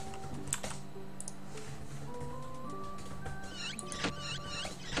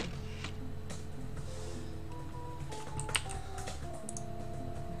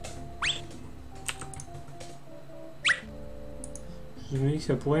 Je me dis que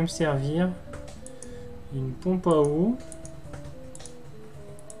ça pourrait me servir. Une pompe à eau.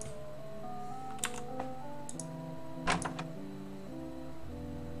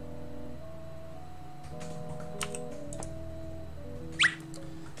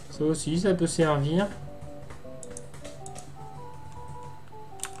 Ça aussi, ça peut servir.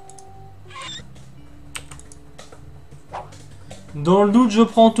 Dans le doute, je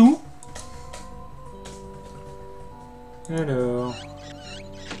prends tout. Alors...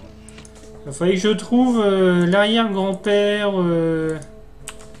 Il fallait que je trouve l'arrière-grand-père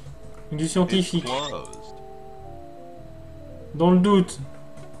du scientifique. Dans le doute.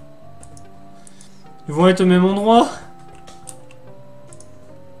 Ils vont être au même endroit.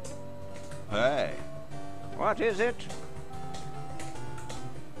 Hey. What is it?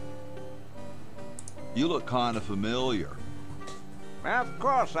 You look kind of familiar. Of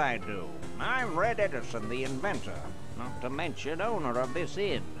course I do. I'm Red Edison, the inventor, not to mention owner of this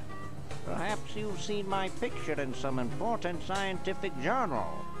inn. Perhaps you've seen my picture in some important scientific journal.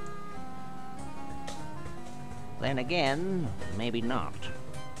 Then again, maybe not.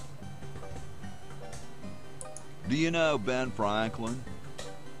 Do you know Ben Franklin?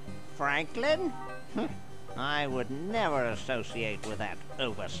 Franklin? I would never associate with that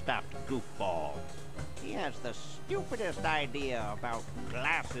overstuffed goofball. He has the stupidest idea about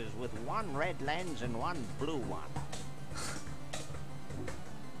glasses with one red lens and one blue one.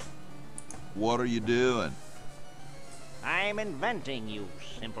 What are you doing? I'm inventing, you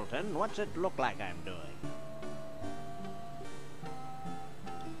simpleton. What's it look like I'm doing?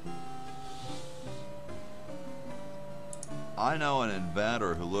 I know an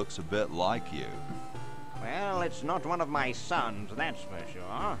inventor who looks a bit like you. Well, it's not one of my sons, that's for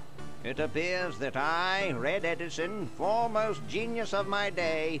sure. It appears that I, Red Edison, foremost genius of my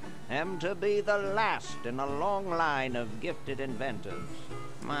day, am to be the last in a long line of gifted inventors.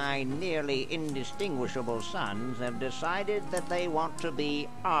 My nearly indistinguishable sons have decided that they want to be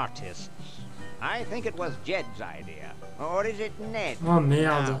artists. I think it was Jed's idea. Or is it Ned? Oh,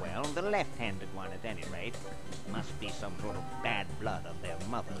 merde. Ah, well, the left-handed one at any rate. Must be some sort of bad blood on their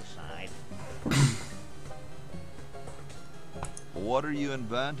mother's side. What are you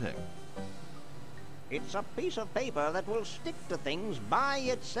inventing? It's a piece of paper that will stick to things by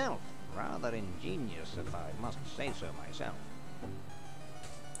itself. Rather ingenious, if I must say so myself.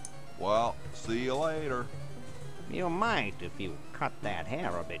 Well, see you later. You might if you cut that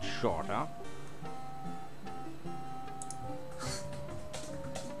hair a bit shorter.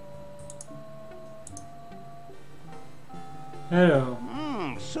 Alors.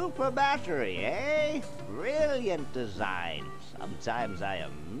 Super battery, eh? Brilliant design. Sometimes I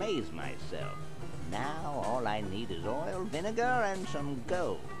amaze myself. Now all I need is oil, vinegar, and some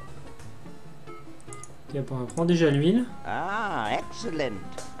gold. Okay, bon, on prend déjà l'huile. Ah, excellent.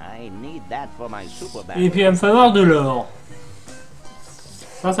 I need that for my super battery. Et puis il va me falloir de l'or.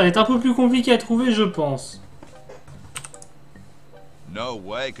 Ça va être un peu plus compliqué à trouver, je pense. No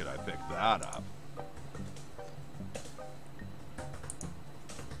way could I pick that up.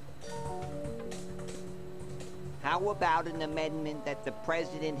 How about an amendment that the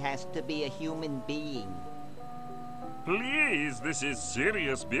president has to be a human being? Please, this is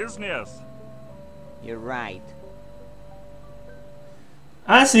serious business. You're right.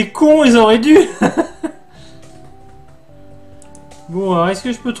 Ah, c'est con, ils auraient dû. Bon, alors est-ce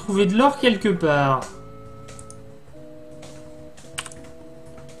que je peux trouver de l'or quelque part?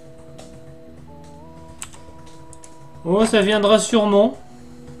 Oh, ça viendra sûrement.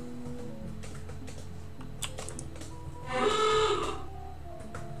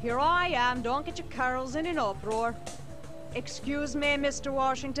 Here I am, don't get your curls in an uproar. Excuse me, Mr.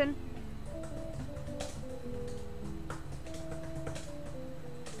 Washington.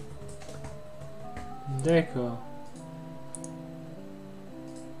 D'accord.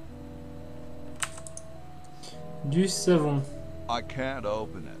 Du savon. I can't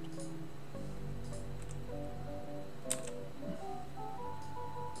open it.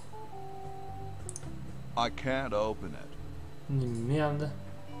 I can't open it. Merde.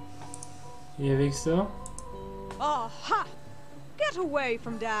 Et avec ça? Oh, ha! Get away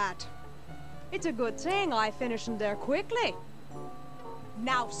from that. It's a good thing I finished them there quickly.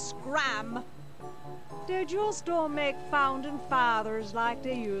 Now scram. They just don't make founding fathers like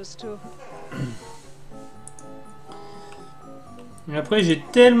they used to. Et après, j'ai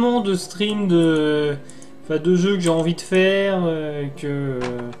tellement de streams de... Enfin, de jeux que j'ai envie de faire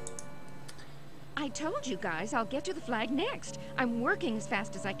que... I told you guys I'll get to the flag next. I'm working as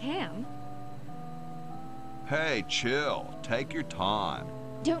fast as I can. Hey, chill. Take your time.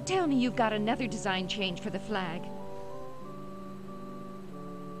 Don't tell me you've got another design change for the flag.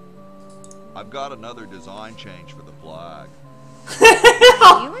 I've got another design change for the flag.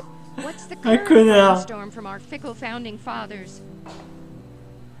 What's the Un current connard. brainstorm from our fickle founding fathers?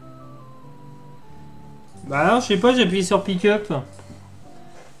 Bah non, je sais pas, j'ai appuyé sur pick-up.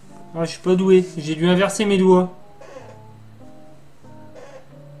 Ah, je suis pas doué, j'ai dû inverser mes doigts.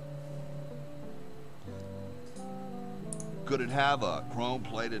 Could it have a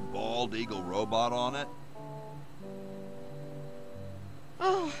chrome-plated bald eagle robot on it?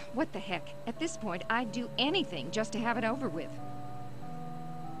 Oh, what the heck. At this point, I'd do anything just to have it over with.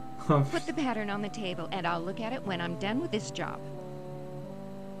 Put the pattern on the table, and I'll look at it when I'm done with this job.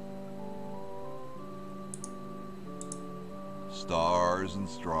 Stars and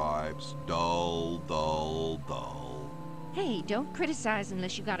stripes, dull, dull, dull. Hey, don't criticize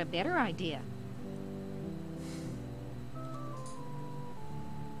unless you got a better idea.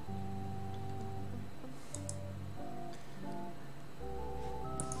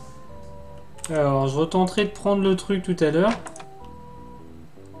 Alors, je retenterai de prendre le truc tout à l'heure.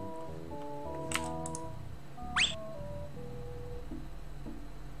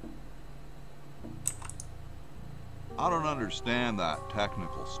 I don't understand that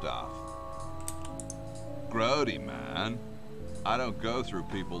technical stuff. Grody, man. I don't go through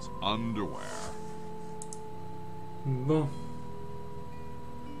people's underwear. Bon.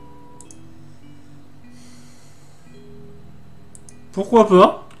 Pourquoi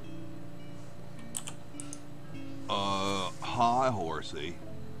pas? Hi, horsey.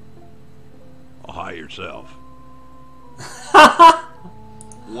 Hi yourself.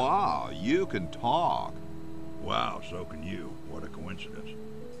 Wow, you can talk. Wow, so can you. What a coincidence.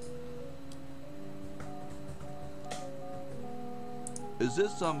 Is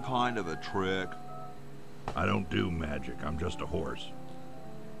this some kind of a trick? I don't do magic. I'm just a horse.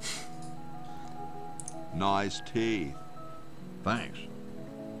 Nice teeth. Thanks.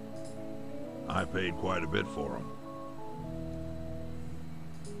 I paid quite a bit for them.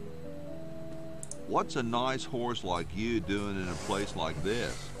 What's a nice horse like you doing in a place like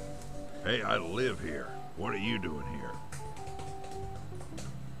this? Hey, I live here. What are you doing here?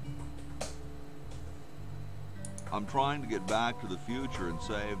 I'm trying to get back to the future and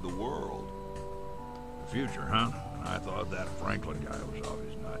save the world. The future, huh? I thought that Franklin guy was off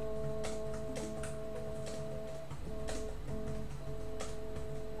his nut.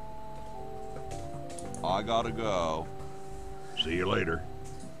 I gotta go. See you later.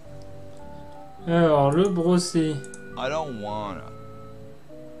 Alors, le brosser. I don't wanna.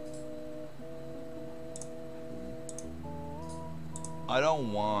 I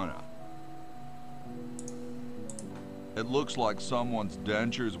don't wanna. It looks like someone's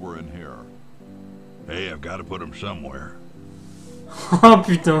dentures were in here. Hey, I've got to put them somewhere. Oh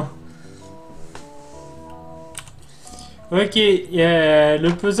putain. Ok,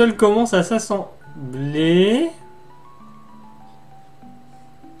 le puzzle commence à s'assembler.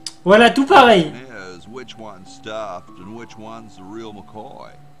 Voilà, tout pareil. Is which one's stuffed and which one's the real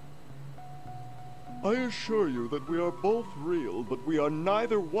McCoy? I assure you that we are both real, but we are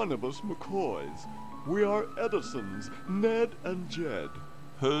neither one of us McCoys. We are Edisons, Ned and Jed.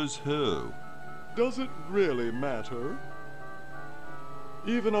 Who's who? Does it really matter?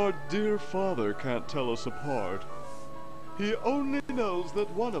 Even our dear father can't tell us apart. He only knows that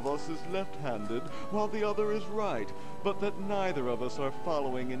one of us is left-handed while the other is right, but that neither of us are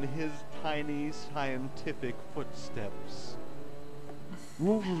following in his tiny scientific footsteps.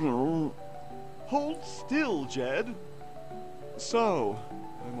 Hold still, Jed. So,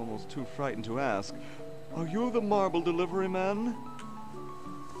 I'm almost too frightened to ask, are you the marble delivery man?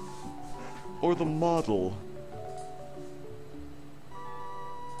 Or the model?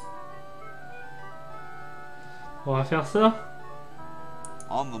 On va faire ça.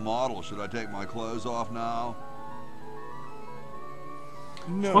 I'm the model. Should I take my clothes off now?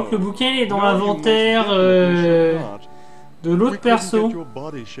 Je crois que le bouquin est dans l'inventaire de l'autre perso.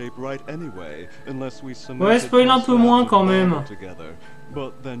 Ouais, spoil un peu moins quand même.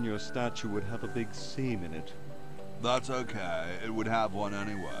 But then your statue would have a big seam in it. That's okay. It would have one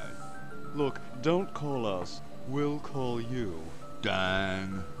anyway. Look, don't call us. We'll call you.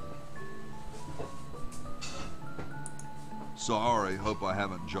 Dang. Sorry, hope I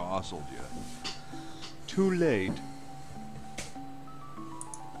haven't jostled you. Too late.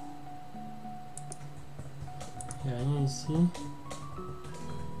 Il n'y a rien ici.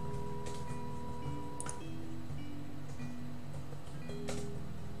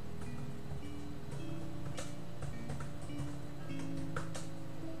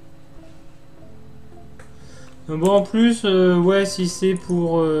 Bon, en plus, ouais, si c'est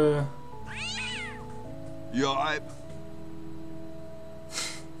pour...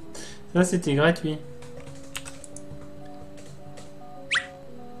 Ça, c'était gratuit.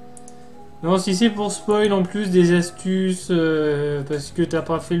 Non, si c'est pour spoil en plus des astuces, parce que t'as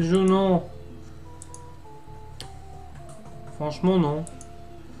pas fait le jeu, non. Franchement, non.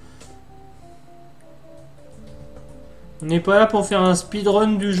 On n'est pas là pour faire un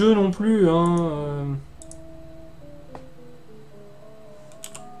speedrun du jeu non plus, hein.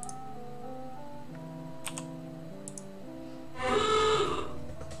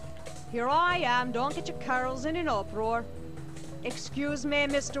 Here I am, don't get your curls in an uproar. Excuse me,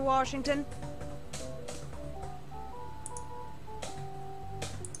 Mr. Washington.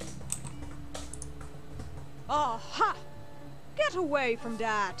 Oh, ha! Get away from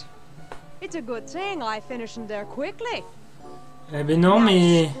that. It's a good thing I finished in there quickly. Eh ben non,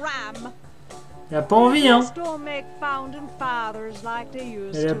 mais... Elle a pas envie, hein.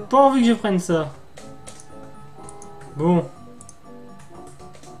 Elle a pas envie que je prenne ça. Bon.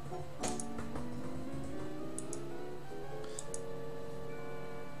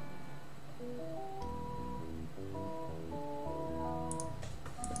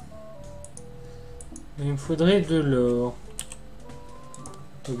 Il me faudrait de l'or.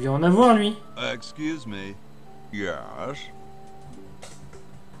 Il doit bien en avoir, lui. Excuse me. Yes?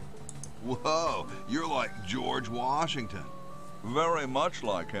 Whoa, you're like George Washington. Very much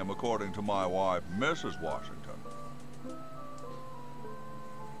like him, according to my wife, Mrs. Washington.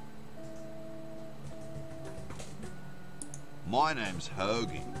 My name's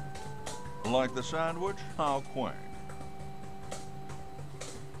Hoagie. Like the sandwich? How quaint.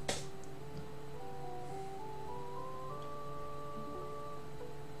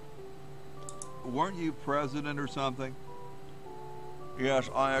 Weren't you president or something? Yes,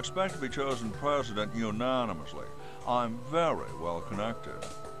 I expect to be chosen president unanimously. I'm very well connected.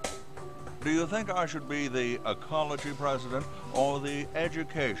 Do you think I should be the ecology president or the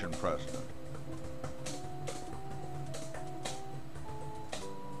education president?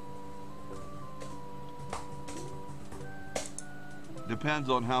 Depends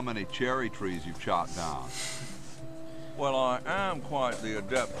on how many cherry trees you've chopped down. Well, I am quite the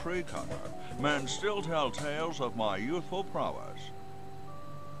adept tree cutter. Men still tell tales of my youthful prowess.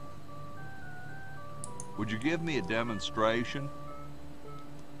 Would you give me a demonstration?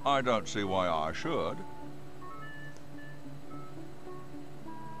 I don't see why I should.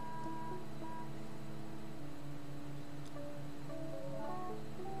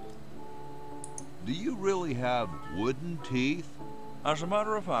 Do you really have wooden teeth? As a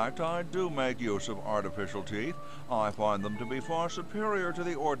matter of fact, I do make use of artificial teeth. I find them to be far superior to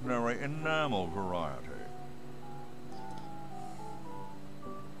the ordinary enamel variety.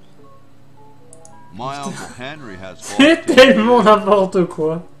 My Uncle Henry has C'est tellement n'importe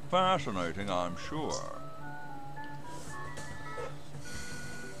quoi. Fascinating, I'm sure.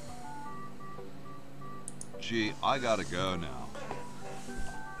 Gee, I gotta go now.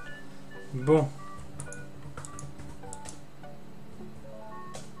 Bon.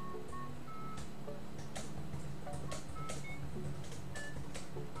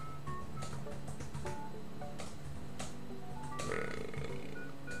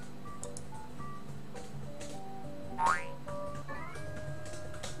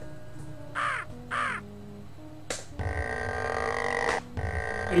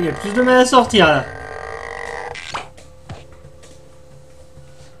 Il y a plus de mal à sortir là.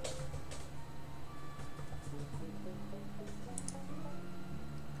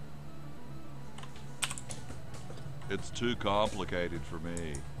 It's too complicated for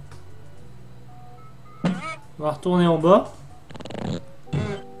me. On va retourner en bas.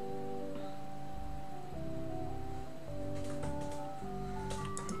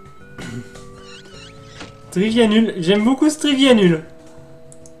 Trivia nul. J'aime beaucoup ce trivia nul.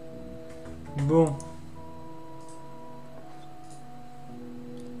 Bon.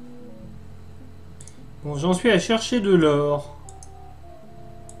 Bon, j'en suis à chercher de l'or.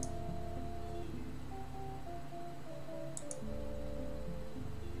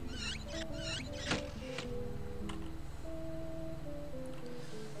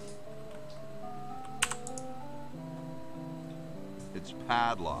 It's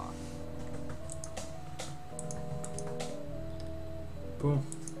padlock. Bon.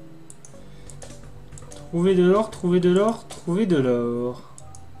 Trouver de l'or, trouver de l'or, trouver de l'or.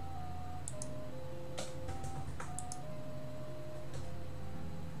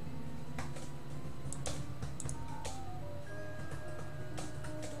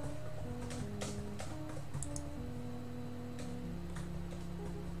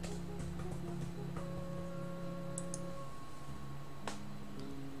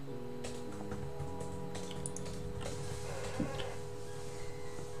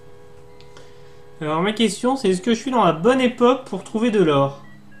 Alors ma question c'est est-ce que je suis dans la bonne époque pour trouver de l'or?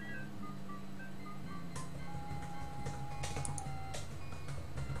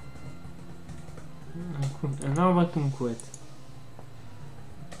 Un arbre à kumquat.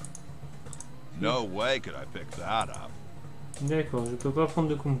 No way could I pick that up. D'accord, je peux pas prendre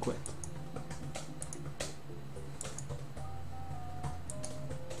de kumquat.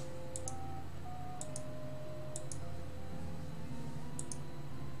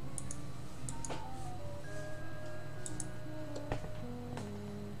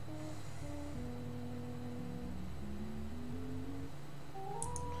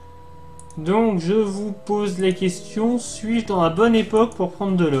 Donc je vous pose la question, suis-je dans la bonne époque pour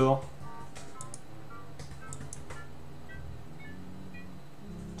prendre de l'or?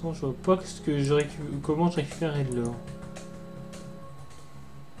 Attends, je vois pas ce que je comment je récupérais de l'or.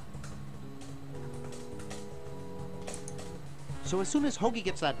 So as soon as Hoagie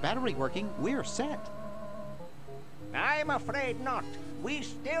gets that battery working, we're set. I'm afraid not. We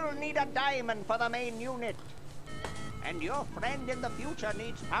still need a diamond for the main unit. And your friend in the future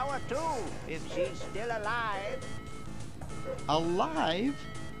needs power too, if she's still alive. Alive?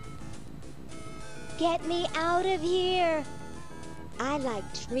 Get me out of here. I like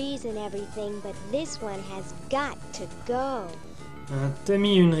trees and everything, but this one has got to go. Un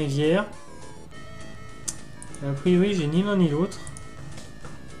tamis et une rivière. A priori, j'ai ni l'un ni l'autre.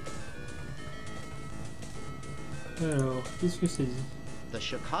 Alors, qu'est-ce que c'est dit? The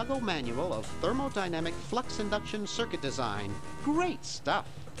Chicago Manual of Thermodynamic Flux Induction Circuit Design. Great stuff.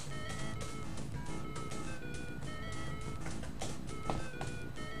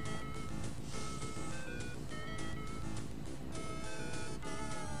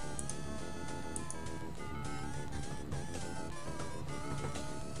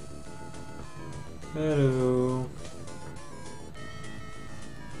 Alors...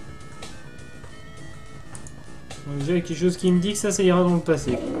 Donc déjà, il y a quelque chose qui me dit que ça ira dans le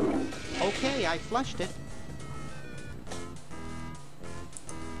passé. Okay, I flushed it.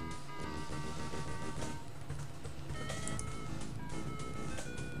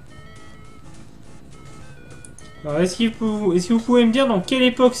 Alors, est-ce que vous pouvez me dire dans quelle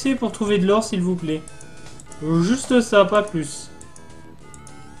époque c'est pour trouver de l'or, s'il vous plaît? Juste ça, pas plus.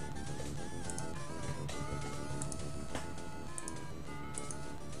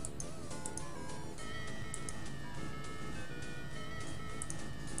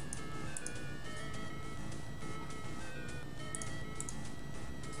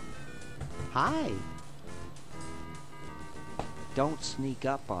 Hi. Don't sneak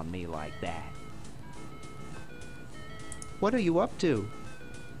up on me like that. What are you up to?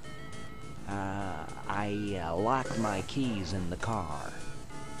 I locked my keys in the car.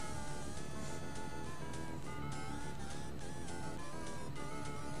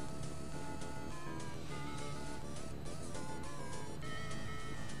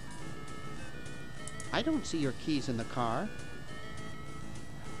 I don't see your keys in the car.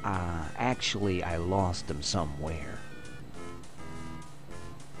 Actually, I lost them somewhere.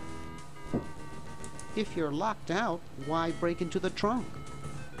 If you're locked out, why break into the trunk?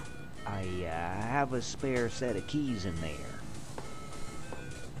 I have a spare set of keys in there.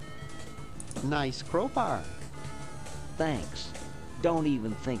 Nice crowbar. Thanks. Don't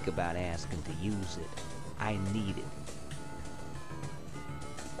even think about asking to use it. I need it.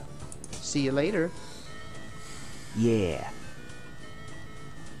 See you later. Yeah.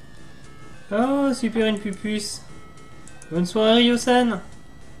 Oh, super, une pupuce. Bonne soirée, Ryo-san.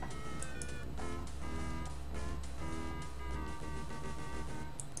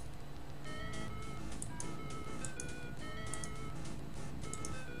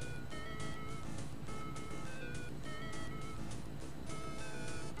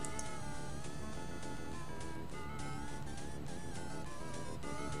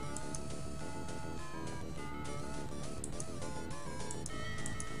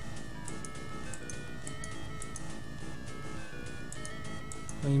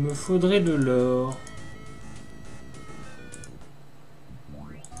 Il me faudrait de l'or.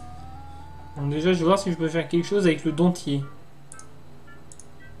 Bon, déjà, je vais voir si je peux faire quelque chose avec le dentier.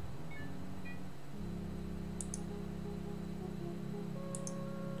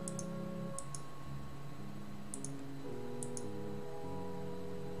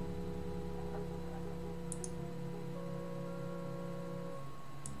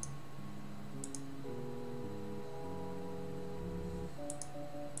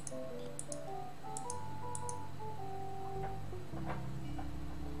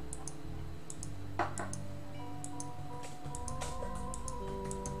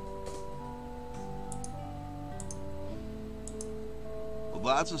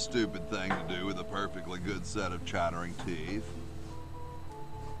 Well, that's a stupid thing to do with a perfectly good set of chattering teeth.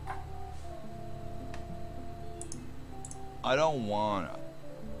 I don't wanna.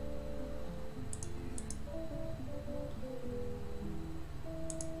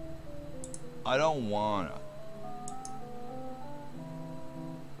 I don't wanna.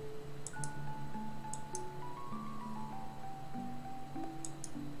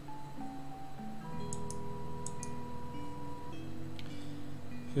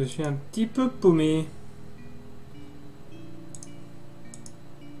 Je suis un petit peu paumé.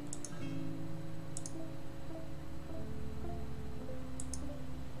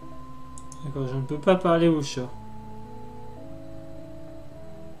 D'accord, je ne peux pas parler au chat.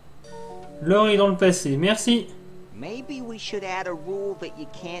 L'or est dans le passé, merci. Maybe we should add a rule that you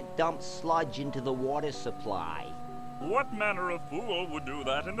can't dump sludge into the water supply. What manner of fool would do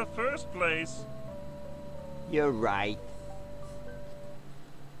that in the first place? You're right.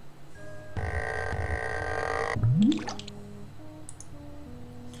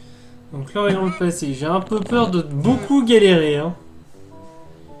 Donc là, on va le passer. J'ai un peu peur de beaucoup galérer, hein.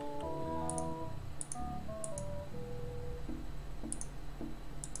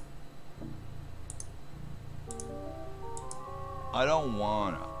 I don't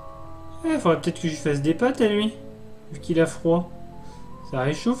wanna. Il faudrait peut-être que je fasse des pâtes à lui. Vu qu'il a froid. Ça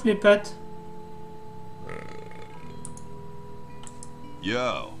réchauffe les pâtes.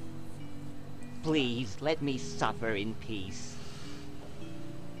 Yo. Please, let me suffer in peace.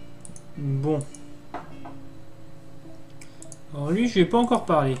 Bon. Alors lui, je vais pas encore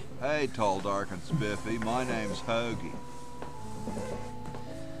parler. Hey, tall, dark, and spiffy. My name's Hoagie.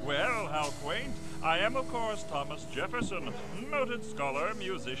 Well, how quaint. I am, of course, Thomas Jefferson, noted scholar,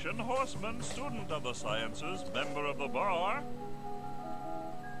 musician, horseman, student of the sciences, member of the bar.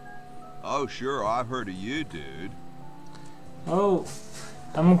 Oh, sure, I've heard of you, dude. Oh,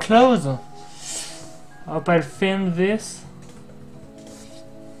 I'm close. Hope I'll film this.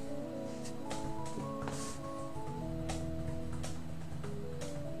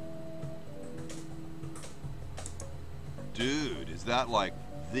 Dude, is that like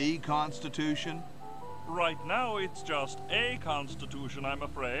the Constitution? Right now, it's just a constitution, I'm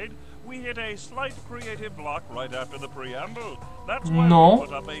afraid. We hit a slight creative block right after the preamble. That's why Non, we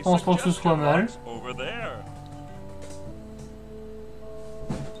put up a je pense pas que ce soit suggestion mal. box over there.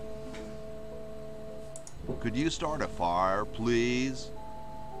 Could you start a fire, please?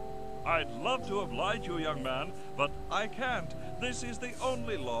 I'd love to oblige you, young man, but I can't. This is the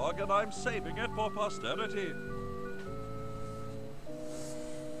only log, and I'm saving it for posterity.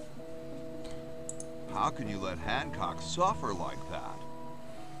 How can you let Hancock suffer like that?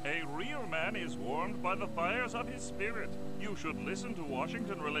 A real man is warmed by the fires of his spirit. You should listen to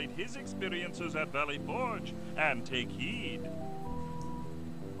Washington relate his experiences at Valley Forge and take heed.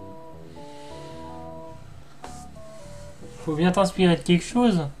 Faut bien t'inspirer de quelque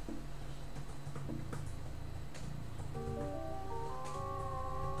chose.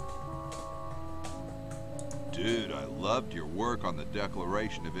 Dude, I loved your work on the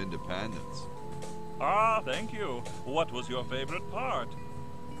Declaration of Independence. Ah, thank you. What was your favorite part?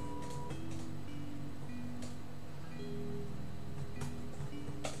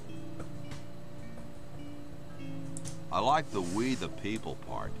 I like the we the people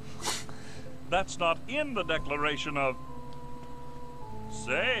part. That's not in the Declaration of...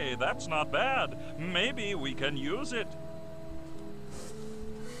 Say, that's not bad. Maybe we can use it.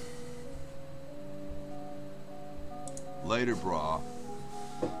 Later, brah.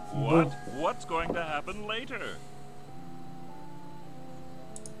 What? What's going to happen later?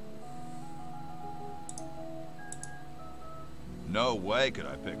 No way could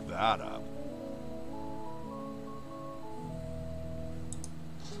I pick that up.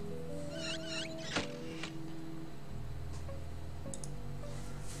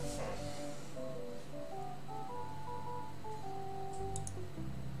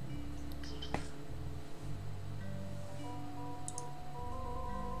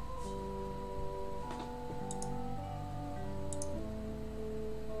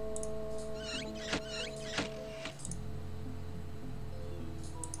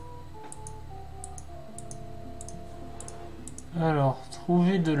 Alors,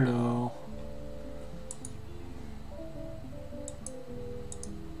 trouver de l'or.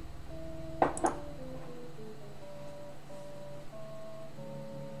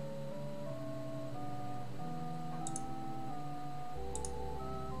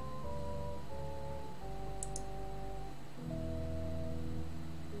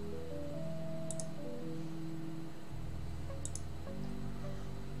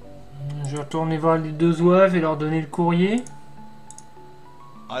 Je vais retourner voir les deux zouaves et leur donner le courrier.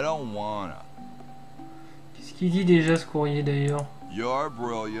 I don't wanna. Qu'est-ce qu'il dit déjà ce courrier d'ailleurs? You're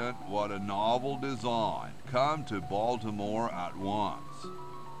brilliant. What a novel design. Come to Baltimore at once.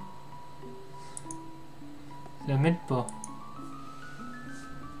 Ça m'aide pas.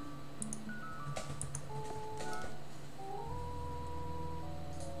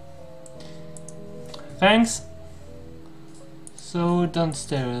 Thanks. So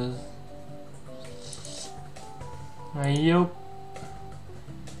downstairs. I hope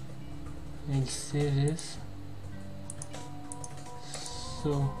I'll see this.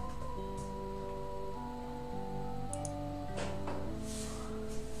 So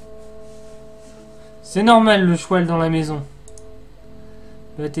c'est normal le cheval dans la maison.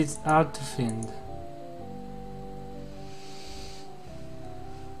 But it's hard to find.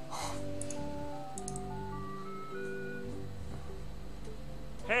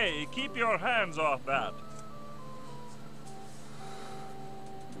 Hey, keep your hands off that.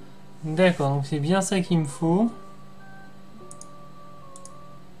 D'accord, donc c'est bien ça qu'il me faut.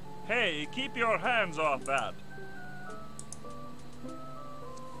 Hey, keep your hands off that.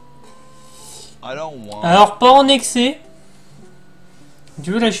 I don't want... Alors, pas en excès.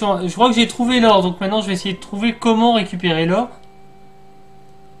 Tu veux, là, je crois que j'ai trouvé l'or. Donc maintenant, je vais essayer de trouver comment récupérer l'or.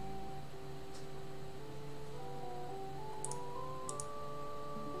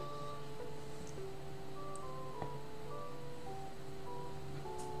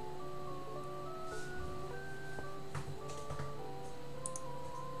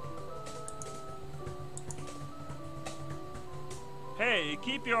 Hey,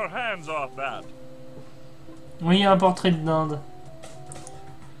 keep your hands off that. Oui, il y a un portrait de dinde.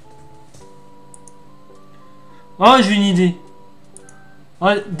 Oh, j'ai une idée. Oh,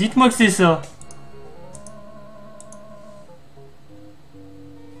 dites-moi que c'est ça.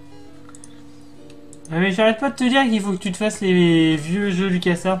 Ah, mais j'arrête pas de te dire qu'il faut que tu te fasses les vieux jeux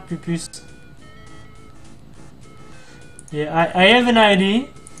LucasArts plus. Yeah, I have an idea.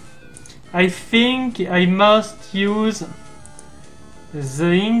 I think I must use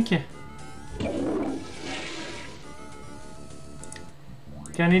the ink.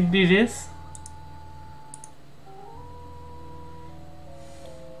 Can it be this?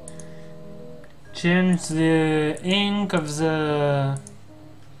 Change the ink of the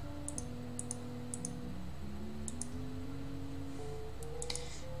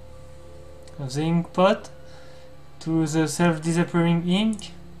ink pot to the self-disappearing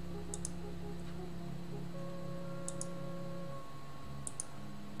ink.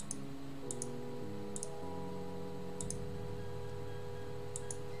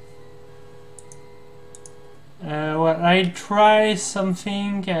 Well, I'll try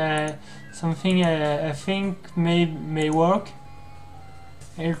something. Something I think may work.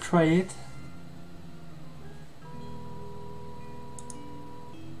 I'll try it.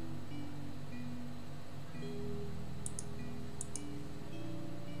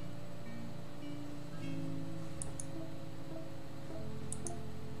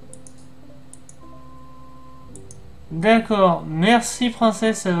 D'accord, merci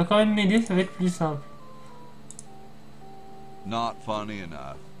princesse, ça va quand même m'aider, ça va être plus simple. Not funny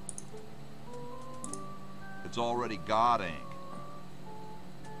enough. It's already got ink.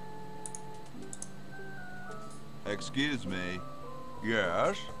 Excuse me.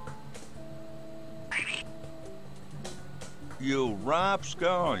 Yes? You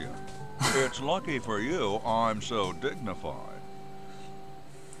rapscallion. It's lucky for you I'm so dignified.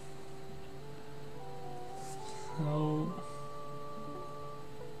 Oh.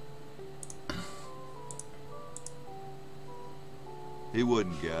 He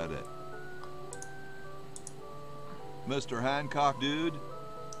wouldn't get it. Mr. Hancock, dude?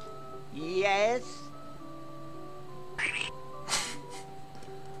 Yes?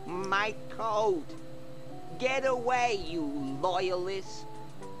 My coat. Get away, you loyalist.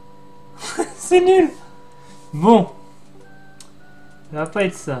 C'est nul. Bon. Ça va pas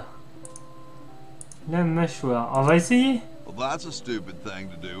être ça. La mâchoire. On va essayer. Well, that's a stupid thing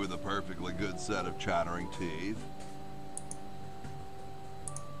to do with a perfectly good set of chattering teeth.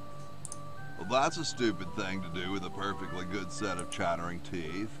 Well, that's a stupid thing to do with a perfectly good set of chattering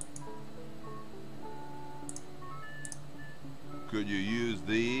teeth. Could you use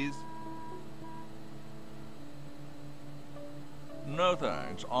these? No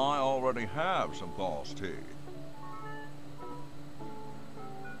thanks. I already have some false teeth.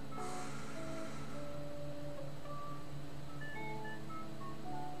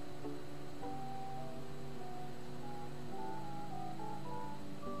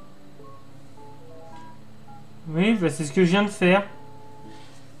 Oui, bah c'est ce que je viens de faire.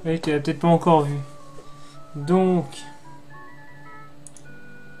 Oui, tu l'as peut-être pas encore vu. Donc...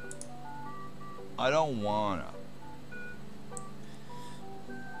 I don't wanna.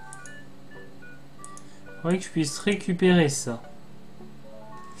 Il faudrait que je puisse récupérer ça.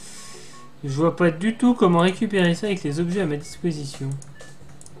 Je vois pas du tout comment récupérer ça avec les objets à ma disposition.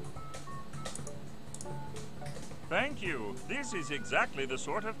 Thank you. This is exactly the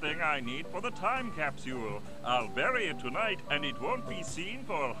sort of thing I need for the time capsule. I'll bury it tonight, and it won't be seen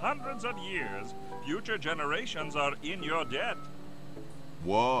for hundreds of years. Future generations are in your debt.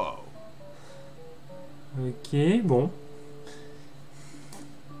 Whoa. Ok, bon.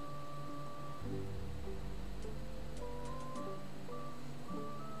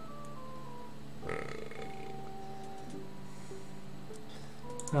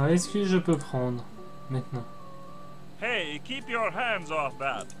 Alors, est-ce que je peux prendre maintenant? Hey, keep your hands off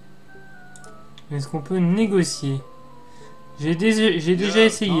that. Est-ce qu'on peut négocier? J'ai déjà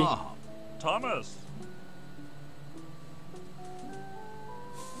essayé. Thomas.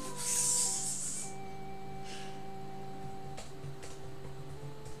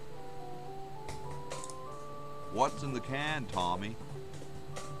 What's in the can, Tommy?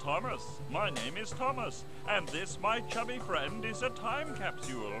 Thomas, my name is Thomas, and this, my chubby friend, is a time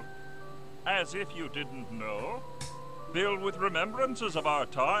capsule. As if you didn't know. Filled with remembrances of our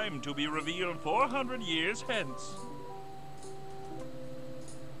time to be revealed 400 years hence.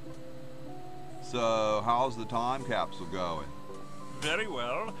 So, how's the time capsule going? Very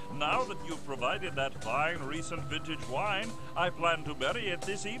well. Now that you've provided that fine recent vintage wine, I plan to bury it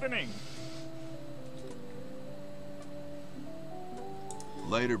this evening.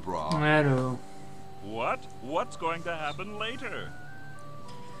 Later, brah. Alors. What? What's going to happen later?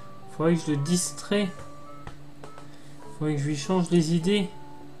 Faudrait que je le distrais. Faudrait que je lui change les idées.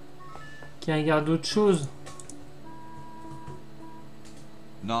 Qu'il regarde autre chose.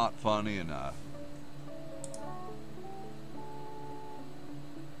 Not funny enough.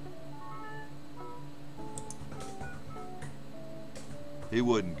 He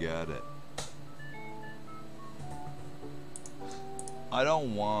wouldn't get it. I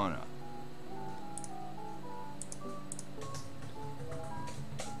don't wanna.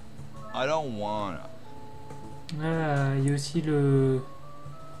 I don't wanna. Ah, il y a aussi le...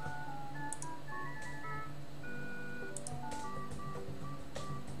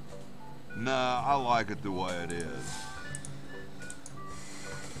 Nah, I like it the way it is.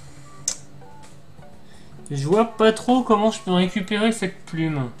 Je vois pas trop comment je peux récupérer cette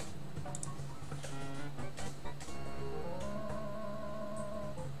plume.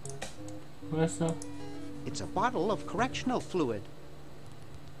 Voilà ça. It's a bottle of correctional fluid.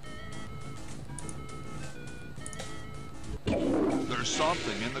 There's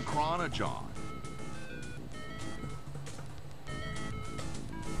something in the chronojon.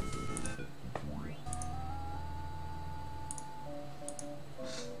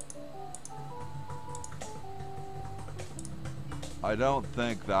 I don't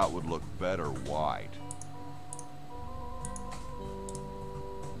think that would look better white.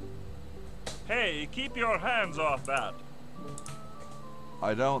 Hey, keep your hands off that.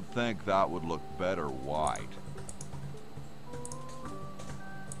 I don't think that would look better white.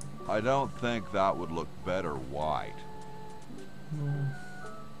 I don't think that would look better white.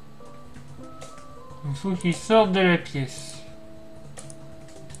 Il faut qu'il sorte de la pièce.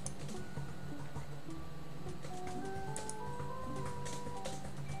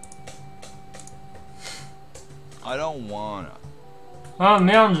 I don't wanna. Ah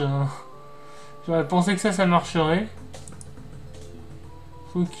merde, j'aurais pensé que ça marcherait.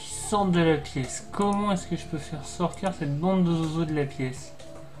 Faut qu'il sorte de la pièce. Comment est-ce que je peux faire sortir cette bande de zozos de la pièce?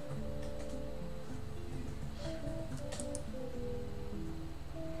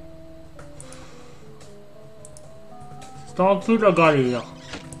 C'est un peu la galère.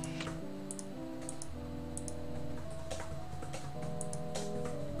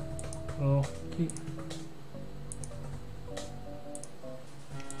 Ok.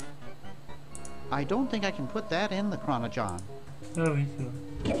 I don't think I can put that in the chronojon. Ah oui,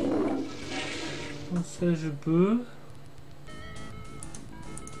 c'est vrai. Ça, je peux.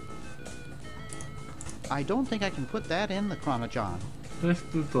 I don't think I can put that in the chronojon. Ça, je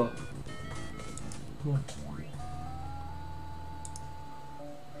peux pas. Bon.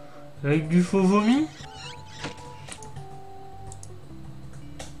 Avec du faux vomi?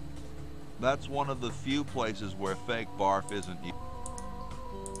 That's one of the few places where fake barf isn't used.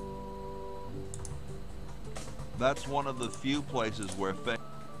 That's one of the few places where fake...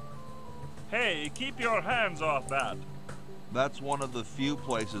 Hey, keep your hands off that. That's one of the few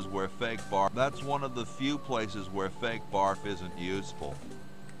places where fake barf... That's one of the few places where fake barf isn't useful.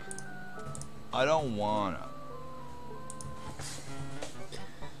 I don't wanna.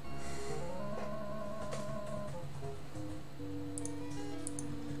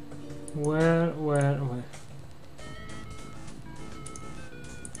 Well.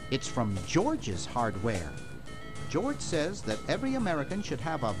 It's from George's Hardware. George says that every American should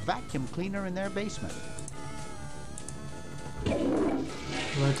have a vacuum cleaner in their basement. On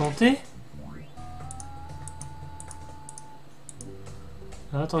va tenter.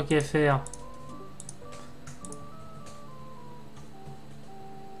 Ah, tant qu'à faire.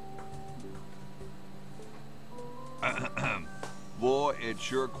 Boy, it's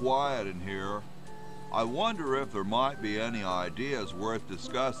sure quiet in here. I wonder if there might be any ideas worth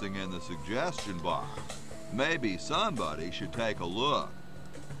discussing in the suggestion box. Maybe somebody should take a look.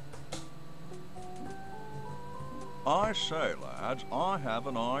 I say, lads, I have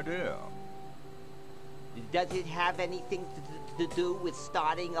an idea. Does it have anything to do with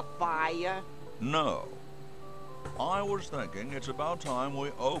starting a fire? No. I was thinking it's about time we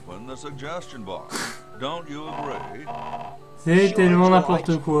open the suggestion box. Don't you agree? C'est tellement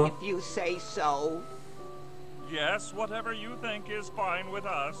n'importe quoi. If you say so. Yes, whatever you think is fine with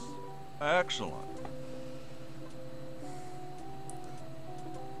us. Excellent.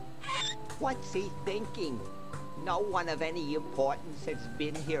 What's he thinking? No one of any importance has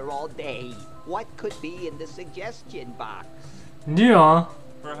been here all day. What could be in the suggestion box? Dur, hein?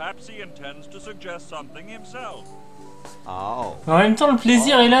 Perhaps he intends to suggest something himself. Oh. En même temps, le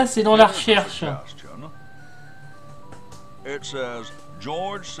plaisir est là, c'est dans la recherche. It says,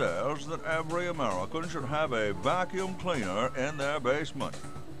 George says that every American should have a vacuum cleaner in their basement.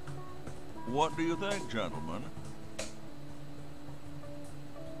 What do you think, gentlemen?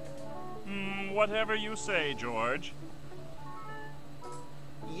 Whatever you say, George.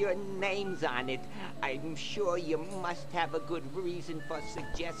 Your name's on it. I'm sure you must have a good reason for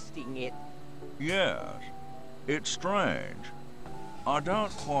suggesting it. Yes. It's strange. I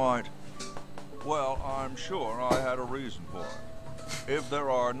don't quite... Well, I'm sure I had a reason for it. If there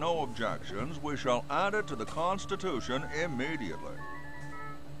are no objections, we shall add it to the Constitution immediately.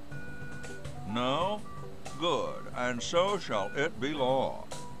 No? Good. And so shall it be law.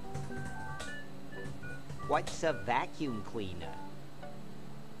 What's a vacuum cleaner?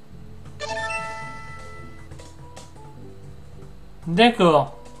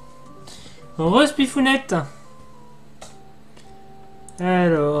 D'accord. Heureuse Pifounette.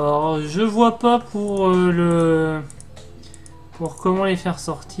 Alors, je vois pas pour pour comment les faire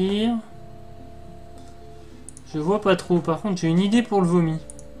sortir. Je vois pas trop. Par contre, j'ai une idée pour le vomi.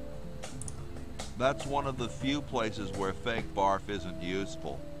 That's one of the few places where fake barf isn't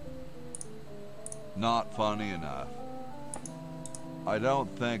useful. Not funny enough. I don't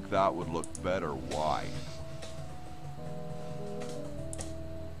think that would look better white.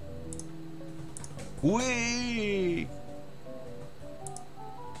 Whee!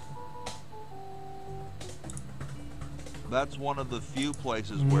 That's one of the few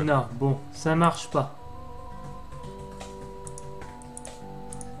places where... Non, bon, ça marche pas.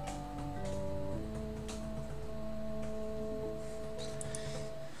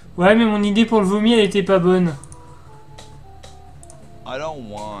 Ouais, mais mon idée pour le vomi, elle était pas bonne. I don't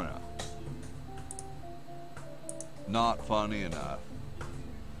wanna. Not funny enough.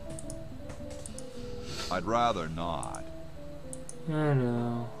 I'd rather not.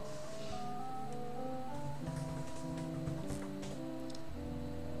 Alors...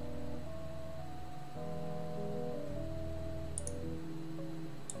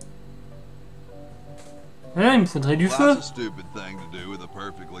 Ah, il me faudrait du feu.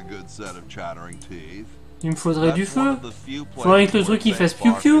 Il me faudrait du feu. Faudrait que le truc il fasse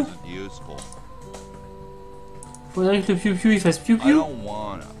piou-piou. Faudrait que le piou-piou il fasse piou-piou.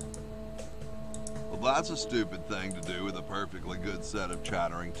 That's a stupid thing to do with a perfectly good set of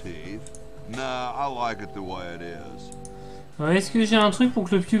chattering teeth. Nah, I like it the way it is. Ouais, est-ce que j'ai un truc pour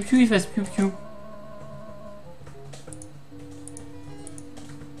que le piou-piou il fasse piou-piou?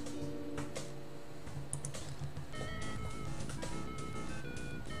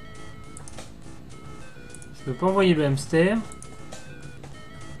 Je peux pas envoyer le hamster.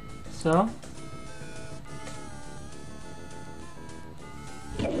 Ça.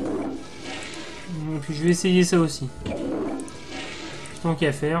 Et puis je vais essayer ça aussi. Tant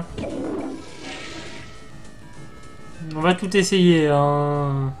qu'à faire. On va tout essayer,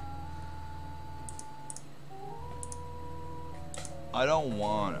 hein. I don't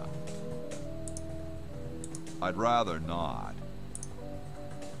wanna. I'd rather not.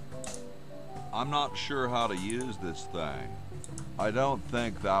 I'm not sure how to use this thing. I don't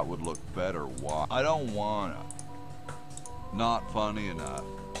think that would look better. Why? I don't wanna. Not funny enough.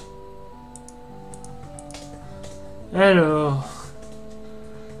 Alors,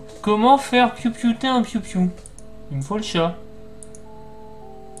 comment faire piou-piouter un piou-piou? Il me faut le chat.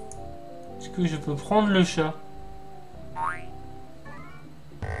 Est-ce que je peux prendre le chat?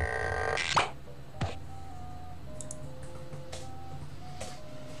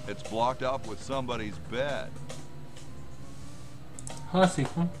 It's blocked up with somebody's bed. Ah, c'est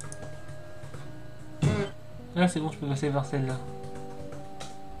con. Ah, c'est bon, je peux passer par celle-là.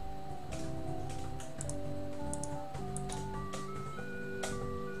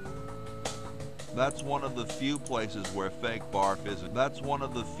 That's one of the few places where fake barf isn't. That's one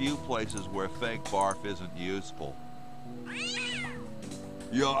of the few places where fake barf isn't useful.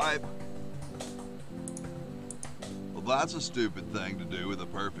 Yo, Well, that's a stupid thing to do with a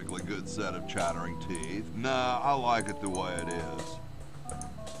perfectly good set of chattering teeth. Nah, I like it the way it is.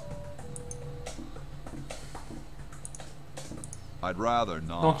 I'd rather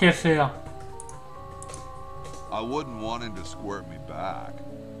not. Donc qu'à faire? I wouldn't want him to squirt me back.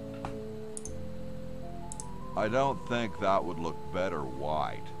 I don't think that would look better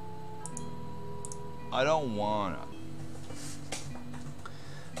white. I don't wanna.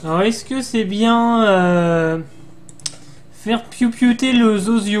 Alors, est-ce que c'est bien faire piou-piouter le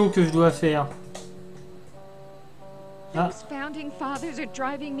zozio que je dois faire? Ah. Those founding fathers are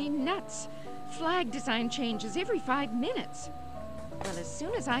driving me nuts. Flag design changes every 5 minutes. Well, as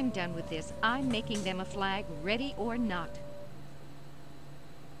soon as I'm done with this, I'm making them a flag, ready or not.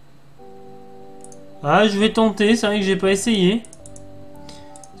 Ah, je vais tenter, c'est vrai que j'ai pas essayé.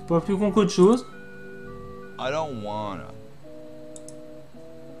 C'est pas plus con qu'autre chose. I don't wanna.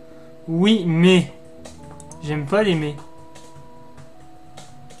 Oui, mais. J'aime pas les mais.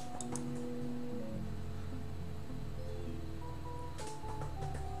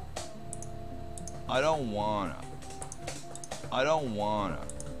 I don't wanna. I don't wanna.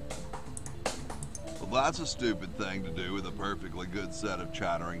 Well, that's a stupid thing to do with a perfectly good set of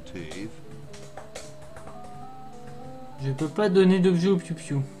chattering teeth. Je peux pas donner d'objet au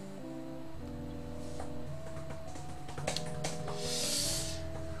piou-piou.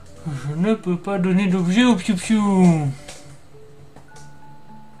 Je ne peux pas donner d'objet au piou-piou.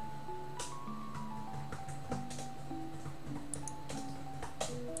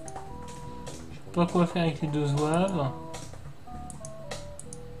 Je sais pas quoi faire avec les deux zouaves.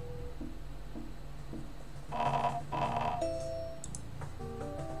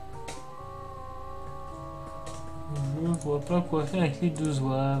 Je ne vois pas quoi faire avec les deux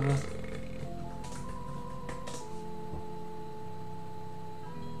zouaves.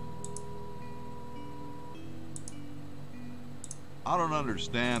 I don't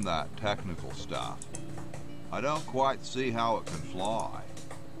understand that technical stuff. I don't quite see how it can fly.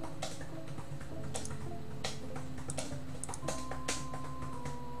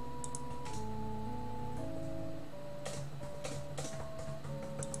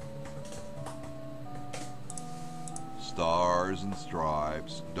 Stars and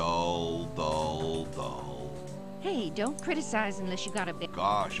stripes, dull, dull, dull. Hey, don't criticize unless you got a bit.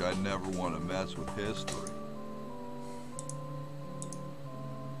 Gosh, I'd never want to mess with history.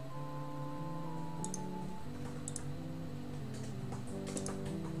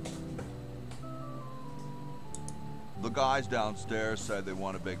 The guys downstairs say they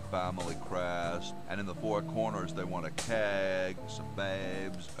want a big family crest, and in the four corners they want a keg, some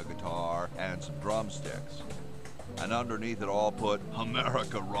babes, a guitar, and some drumsticks. And underneath it all put,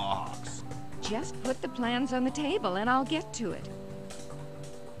 America rocks. Just put the plans on the table and I'll get to it.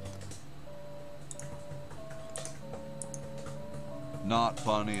 Not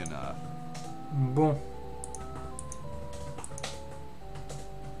funny enough. Bon.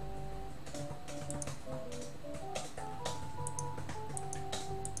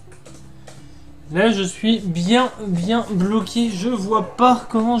 Là, je suis bien bloqué. Je vois pas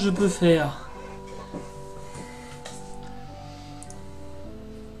comment je peux faire.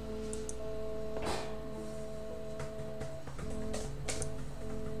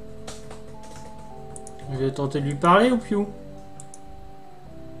 Je vais tenter de lui parler au piou.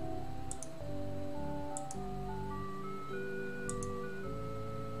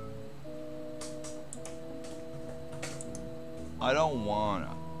 I don't wanna.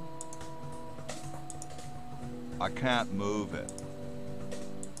 I can't move it.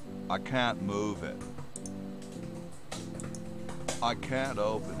 I can't move it. I can't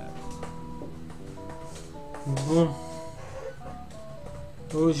open it. Bon.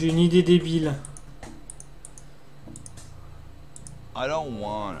 Oh, j'ai une idée débile. I don't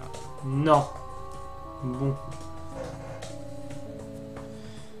wanna. Non. Bon.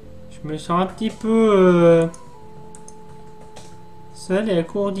 Je me sens un petit peu seul et à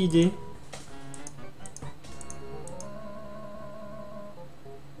court d'idées.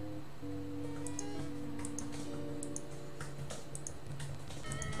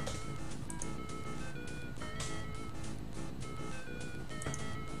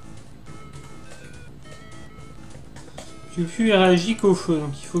 Je suis allergique au feu,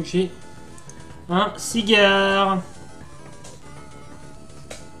 donc il faut que j'ai un cigare.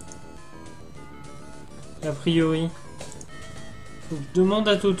 A priori. Faut que je demande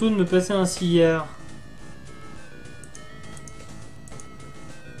à Toto de me passer un cigare.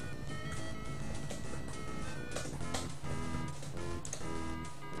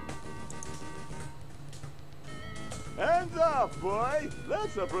 Hands off, boy!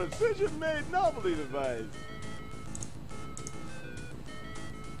 That's a precision-made novelty device.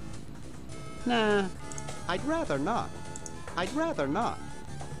 Nah, I'd rather not. I'd rather not.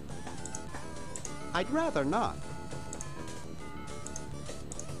 I'd rather not.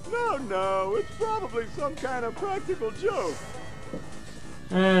 No, it's probably some kind of practical joke.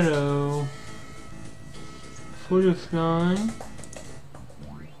 Alors. Faut le flingue.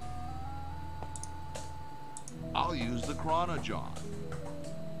 chronojohn.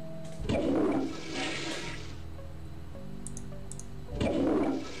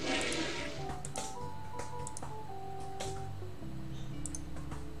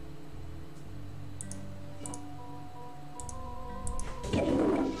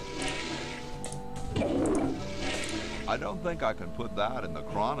 I don't think I can put that in the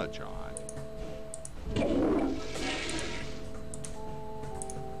chronojohn.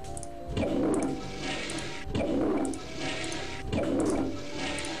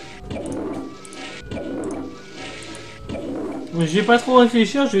 Je vais pas trop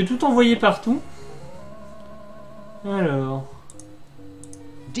réfléchir, je vais tout envoyer partout. Alors.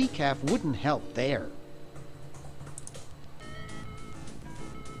 Decaf wouldn't help there.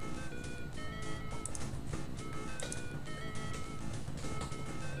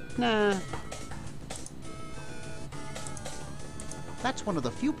 Nah. That's one of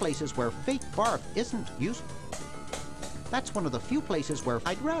the few places where fake barf isn't useful. That's one of the few places where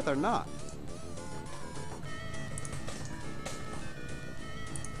I'd rather not.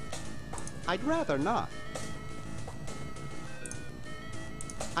 I'd rather not.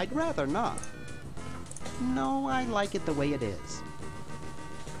 I'd rather not. No, I like it the way it is.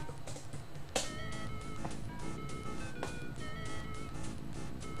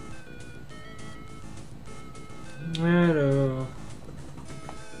 Alors.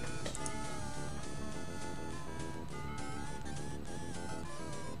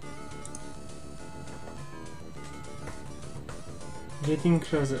 Getting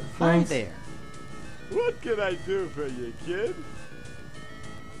closer. Thanks. Hi there. What can I do for you, kid?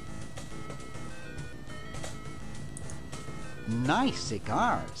 Nice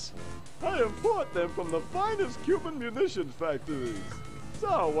cigars. I import them from the finest Cuban munitions factories.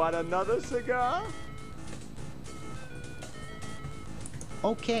 So, want another cigar?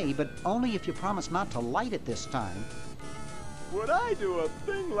 Okay, but only if you promise not to light it this time. Would I do a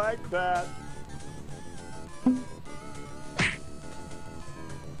thing like that?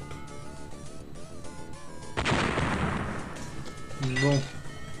 Bon.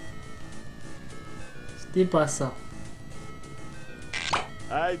 C'était pas ça.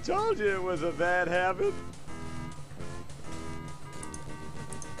 I told you it was a bad habit.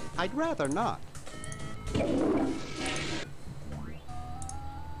 I'd rather not.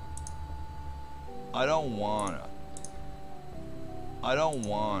 I don't wanna. I don't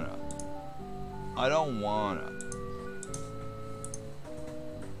wanna. I don't wanna.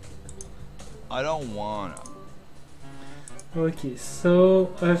 I don't wanna. Okay,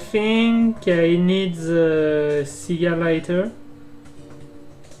 so I think I need the cigar lighter.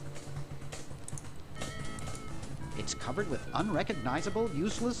 It's covered with unrecognizable,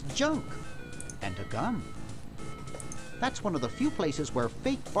 useless junk. And a gun. That's one of the few places where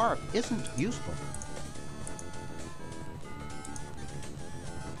fake barf isn't useful.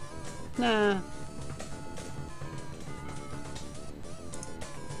 Nah.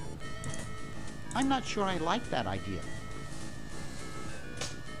 I'm not sure I like that idea.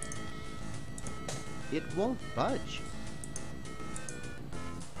 It won't budge.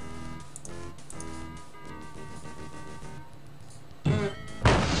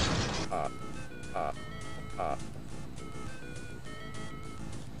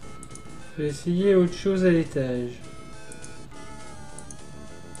 Je vais essayer autre chose à l'étage.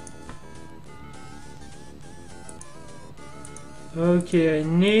 Okay, I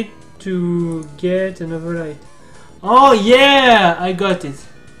need to get another light. Oh yeah! I got it.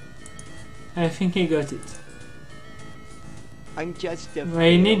 I think I got it. I'm just a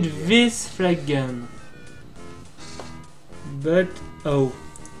I need failure. this flag gun. But, oh.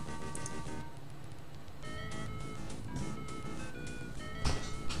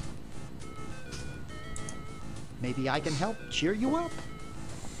 Maybe I can help cheer you up.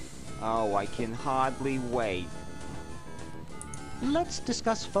 Oh, I can hardly wait. Let's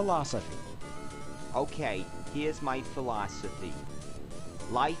discuss philosophy. Okay, here's my philosophy.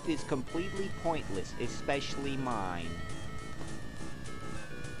 Life is completely pointless, especially mine.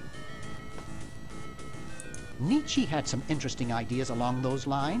 Nietzsche had some interesting ideas along those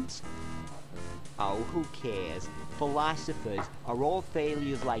lines. Oh, who cares? Philosophers are all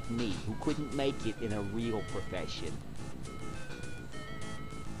failures like me who couldn't make it in a real profession.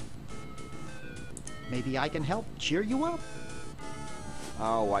 Maybe I can help cheer you up.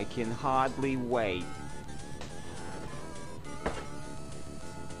 Oh, I can hardly wait.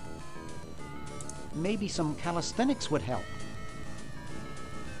 Maybe some calisthenics would help.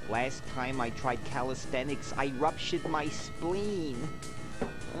 Last time I tried calisthenics, I ruptured my spleen.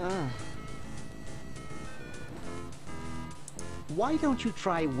 Ugh. Why don't you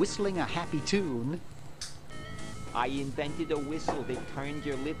try whistling a happy tune? I invented a whistle that turned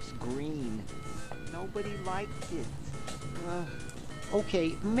your lips green. Nobody liked it.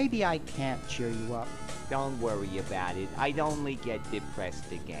 Okay, maybe I can't cheer you up. Don't worry about it. I'd only get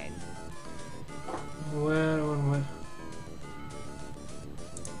depressed again. Well.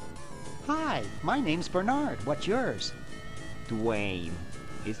 Hi, my name's Bernard. What's yours? Dwayne.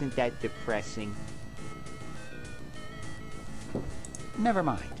 Isn't that depressing? Never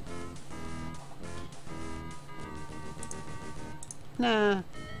mind. Nah.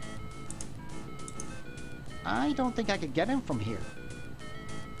 I don't think I could get him from here.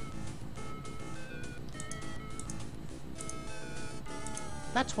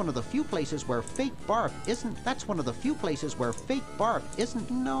 That's one of the few places where fake bark isn't...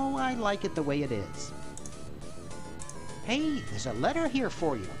 No, I like it the way it is. Hey, there's a letter here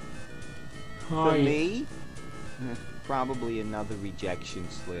for you. For me? Probably another rejection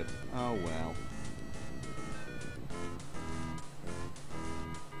slip. Oh well.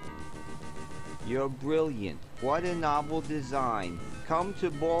 You're brilliant. What a novel design. Come to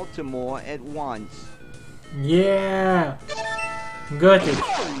Baltimore at once. Yeah! Got it.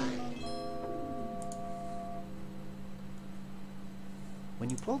 When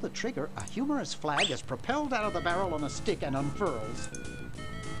you pull the trigger, a humorous flag is propelled out of the barrel on a stick and unfurls.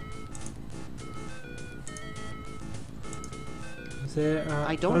 There are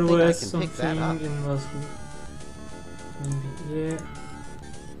I don't think I always can pick that something up. in Moscow. Maybe, yeah.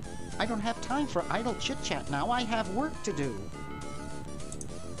 I don't have time for idle chit-chat now. I have work to do.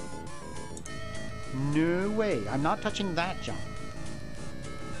 No way. I'm not touching that junk.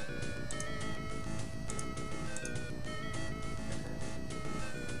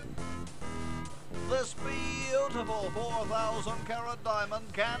 This beautiful 4,000-carat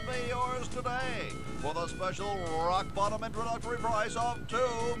diamond can be yours today for the special rock-bottom introductory price of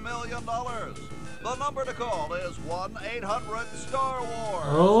 $2 million. The number to call is 1-800-STAR-WARS.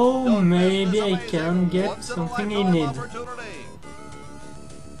 Oh, maybe I can get something I need.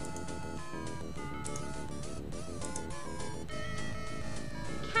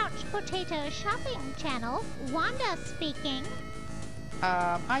 Couch Potato Shopping Channel, Wanda speaking.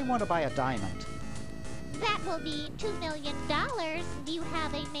 I want to buy a diamond. That will be $2 million. Do you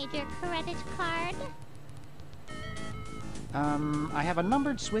have a major credit card? I have a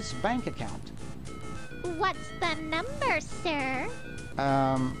numbered Swiss bank account. What's the number, sir?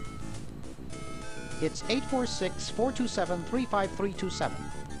 It's 846-427-35327.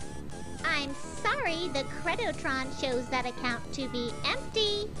 I'm sorry, the Credotron shows that account to be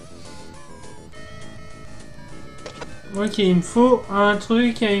empty. Ok, il me faut un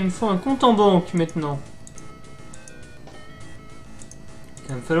truc, il me faut un compte en banque maintenant. Il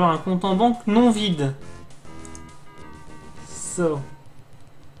va me falloir un compte en banque non vide. So.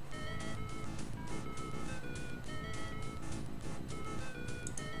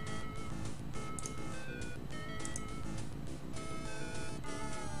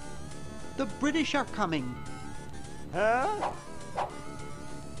 The British are coming. Huh?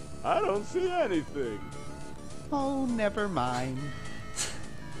 I don't see anything. Oh, never mind.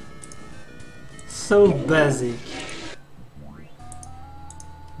 So basic.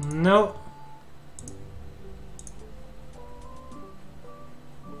 No.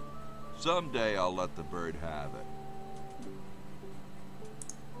 Someday I'll let the bird have it.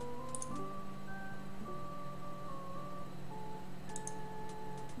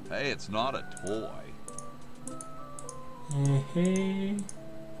 Hey, it's not a toy. Hey.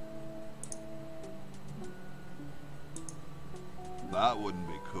 That wouldn't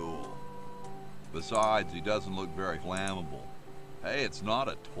be cool. Besides, he doesn't look very flammable. Hey, it's not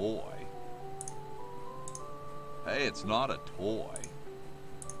a toy. Hey, it's not a toy.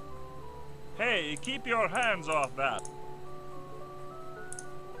 Hey, keep your hands off that.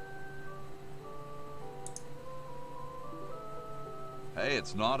 Hey,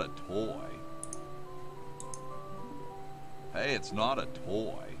 it's not a toy. Hey, it's not a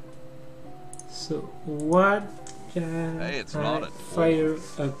toy. So what can Hey, it's I not a fire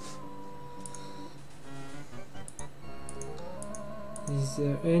up? Is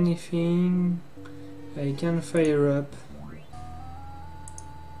there anything I can fire up?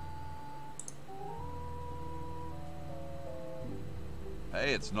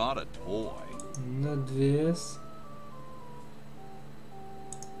 Hey, it's not a toy. Not this.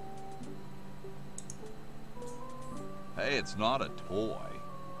 Hey, it's not a toy.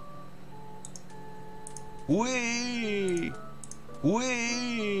 Whee!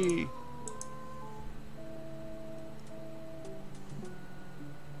 Whee!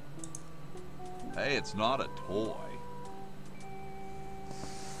 Hey, it's not a toy.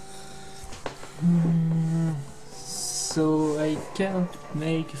 So I can't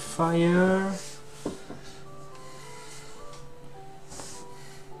make fire.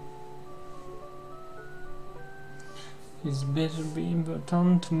 It's better be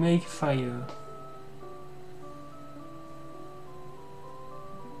important to make fire.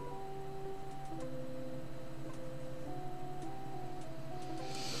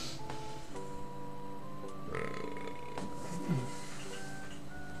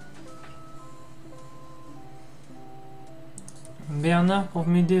 Bernard pour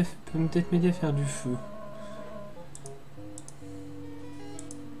m'aider, peut peut-être m'aider à faire du feu.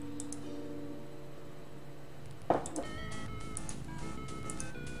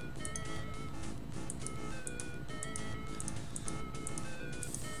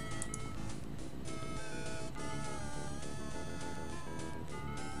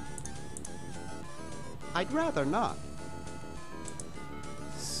 I'd rather not.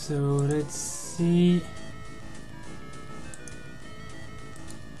 So let's see.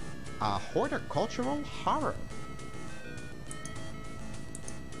 A horticultural horror.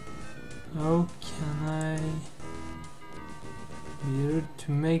 How can I be able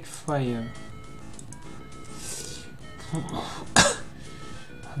to make fire?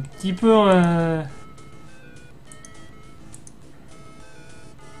 Un petit peu.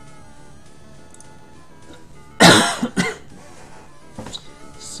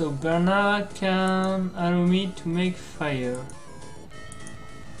 So Bernard can allow me to make fire.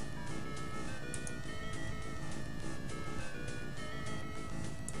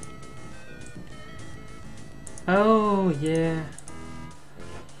 Oh yeah.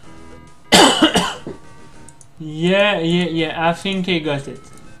 Yeah, I think I got it.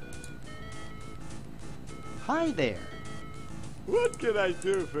 Hi there. What can I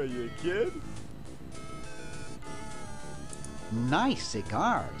do for you, kid? Nice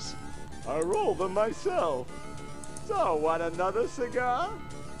cigars. I roll them myself. So, want another cigar?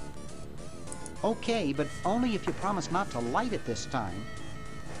 Okay, but only if you promise not to light it this time.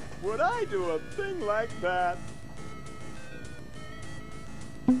 Would I do a thing like that?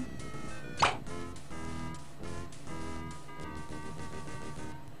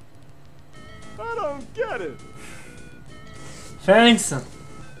 I don't get it. Thanks.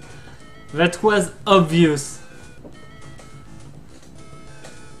 That was obvious.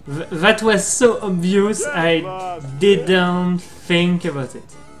 That was so obvious, I didn't think about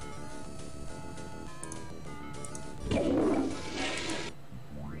it.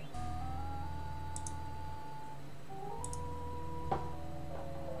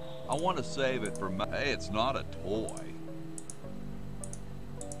 I want to save it for hey, it's not a toy.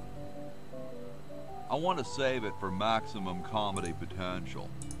 I want to save it for maximum comedy potential.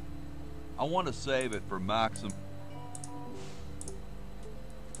 I want to save it for maximum...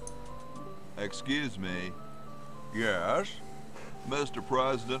 Excuse me. Yes? Mr.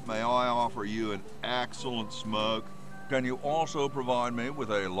 President, may I offer you an excellent smoke? Can you also provide me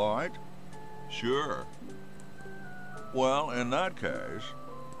with a light? Sure. Well, in that case...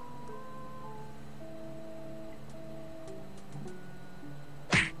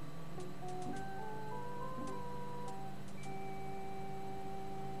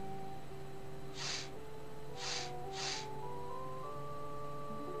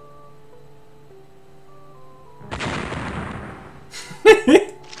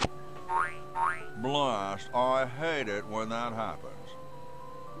 Blast, I hate it when that happens.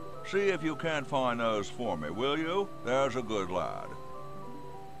 See if you can't find those for me, will you? There's a good lad.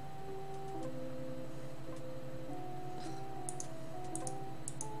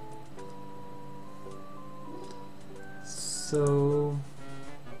 So...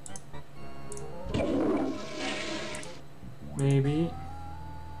 maybe...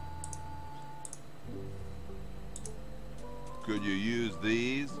 Could you use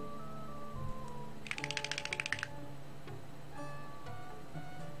these?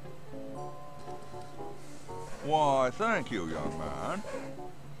 Why, thank you, young man.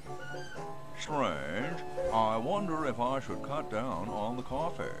 Strange. I wonder if I should cut down on the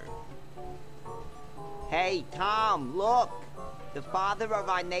coffee. Hey, Tom, look! The father of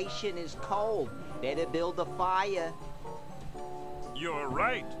our nation is cold. Better build a fire. You're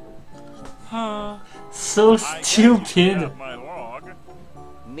right. So stupid. My log.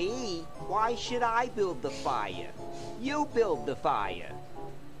 Me? Why should I build the fire? You build the fire.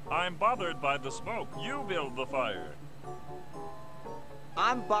 I'm bothered by the smoke. You build the fire.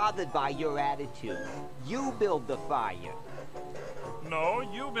 I'm bothered by your attitude. You build the fire. No,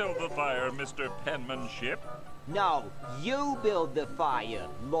 you build the fire, Mr. Penmanship. No, you build the fire,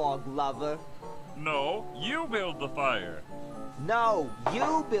 log lover. No, you build the fire. No,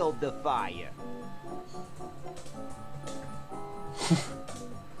 you build the fire.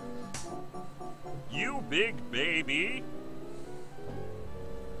 You big baby.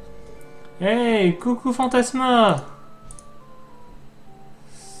 Hey, coucou Fantasma.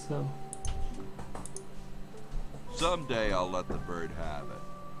 So. Someday I'll let the bird have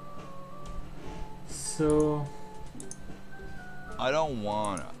it. So. I don't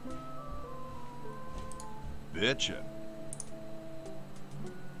wanna. Bitchin'.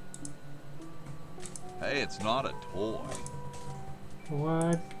 Hey, it's not a toy.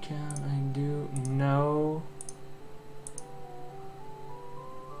 What can I do now?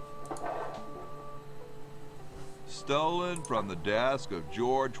 Stolen from the desk of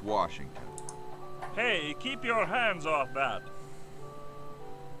George Washington. Hey, keep your hands off that.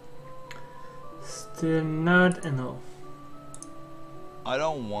 Still not enough. I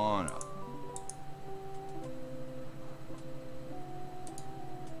don't wanna.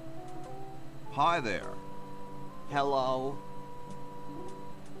 Hi there. Hello.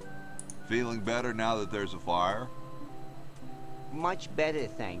 Feeling better now that there's a fire? Much better,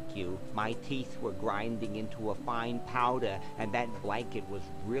 thank you. My teeth were grinding into a fine powder, and that blanket was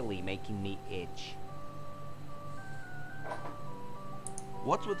really making me itch.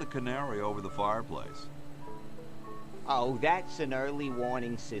 What's with the canary over the fireplace? Oh, that's an early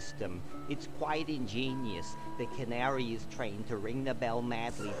warning system. It's quite ingenious. The canary is trained to ring the bell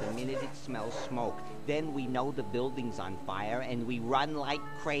madly the minute it smells smoke. Then we know the building's on fire, and we run like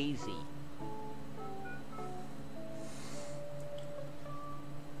crazy.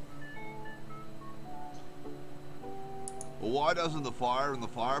 Well, why doesn't the fire in the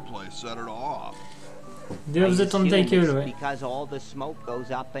fireplace set it off? There's the tentacle, ouais. Because all the smoke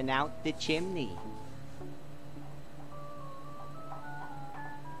goes up and out the chimney.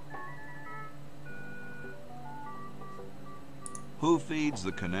 Who feeds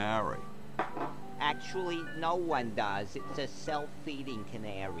the canary? Actually, no one does. It's a self-feeding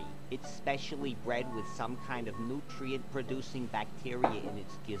canary. It's specially bred with some kind of nutrient-producing bacteria in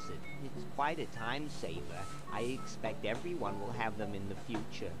its gizzard. It's quite a time saver. I expect everyone will have them in the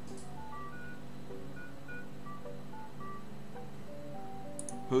future.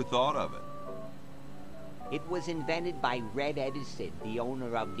 Who thought of it? It was invented by Red Edison, the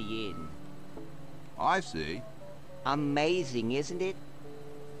owner of the inn. I see. Amazing, isn't it?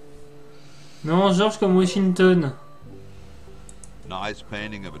 Non, George comme Washington. Nice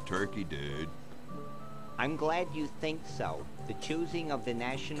painting of a turkey, dude. I'm glad you think so. The choosing of the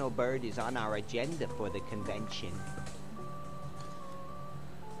national bird is on our agenda for the convention.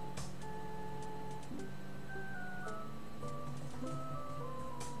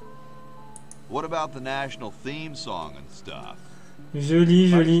 What about the national theme song and stuff? Joli,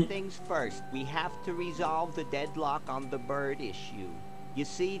 joli. First things first, we have to resolve the deadlock on the bird issue. You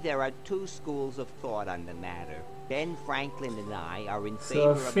see, there are two schools of thought on the matter. Ben Franklin and I are in favor So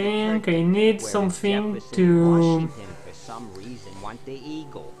I of the think turkey, I need whereas something Jefferson to... and Washington, for some reason, want the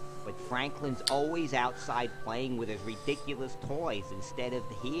eagle. But Franklin's always outside playing with his ridiculous toys instead of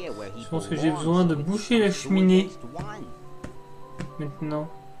here where he Je pense que j'ai besoin de boucher la cheminée. Maintenant.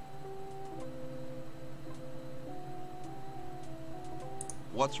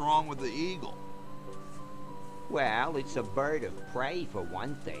 What's wrong with the eagle? Well, it's a bird of prey for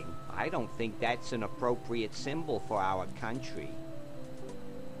one thing. I don't think that's an appropriate symbol for our country.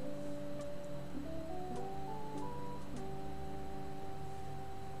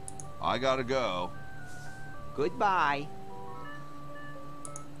 I gotta go. Goodbye.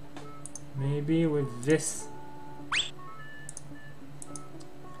 Maybe with this. I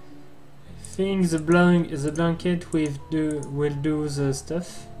think the blanket will do the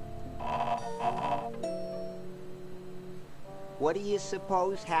stuff. What do you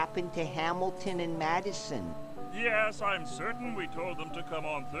suppose happened to Hamilton and Madison? Yes, I'm certain we told them to come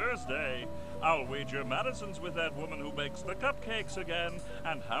on Thursday. I'll wager Madison's with that woman who bakes the cupcakes again,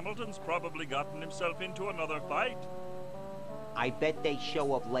 and Hamilton's probably gotten himself into another fight. I bet they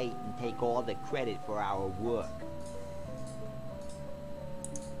show up late and take all the credit for our work.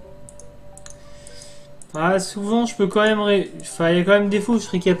 Ah, souvent je peux quand même... Enfin, il y a quand même des fois où je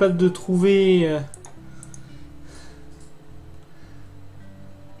serais capable de trouver...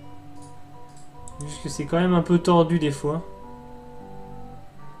 Juste que c'est quand même un peu tordu des fois.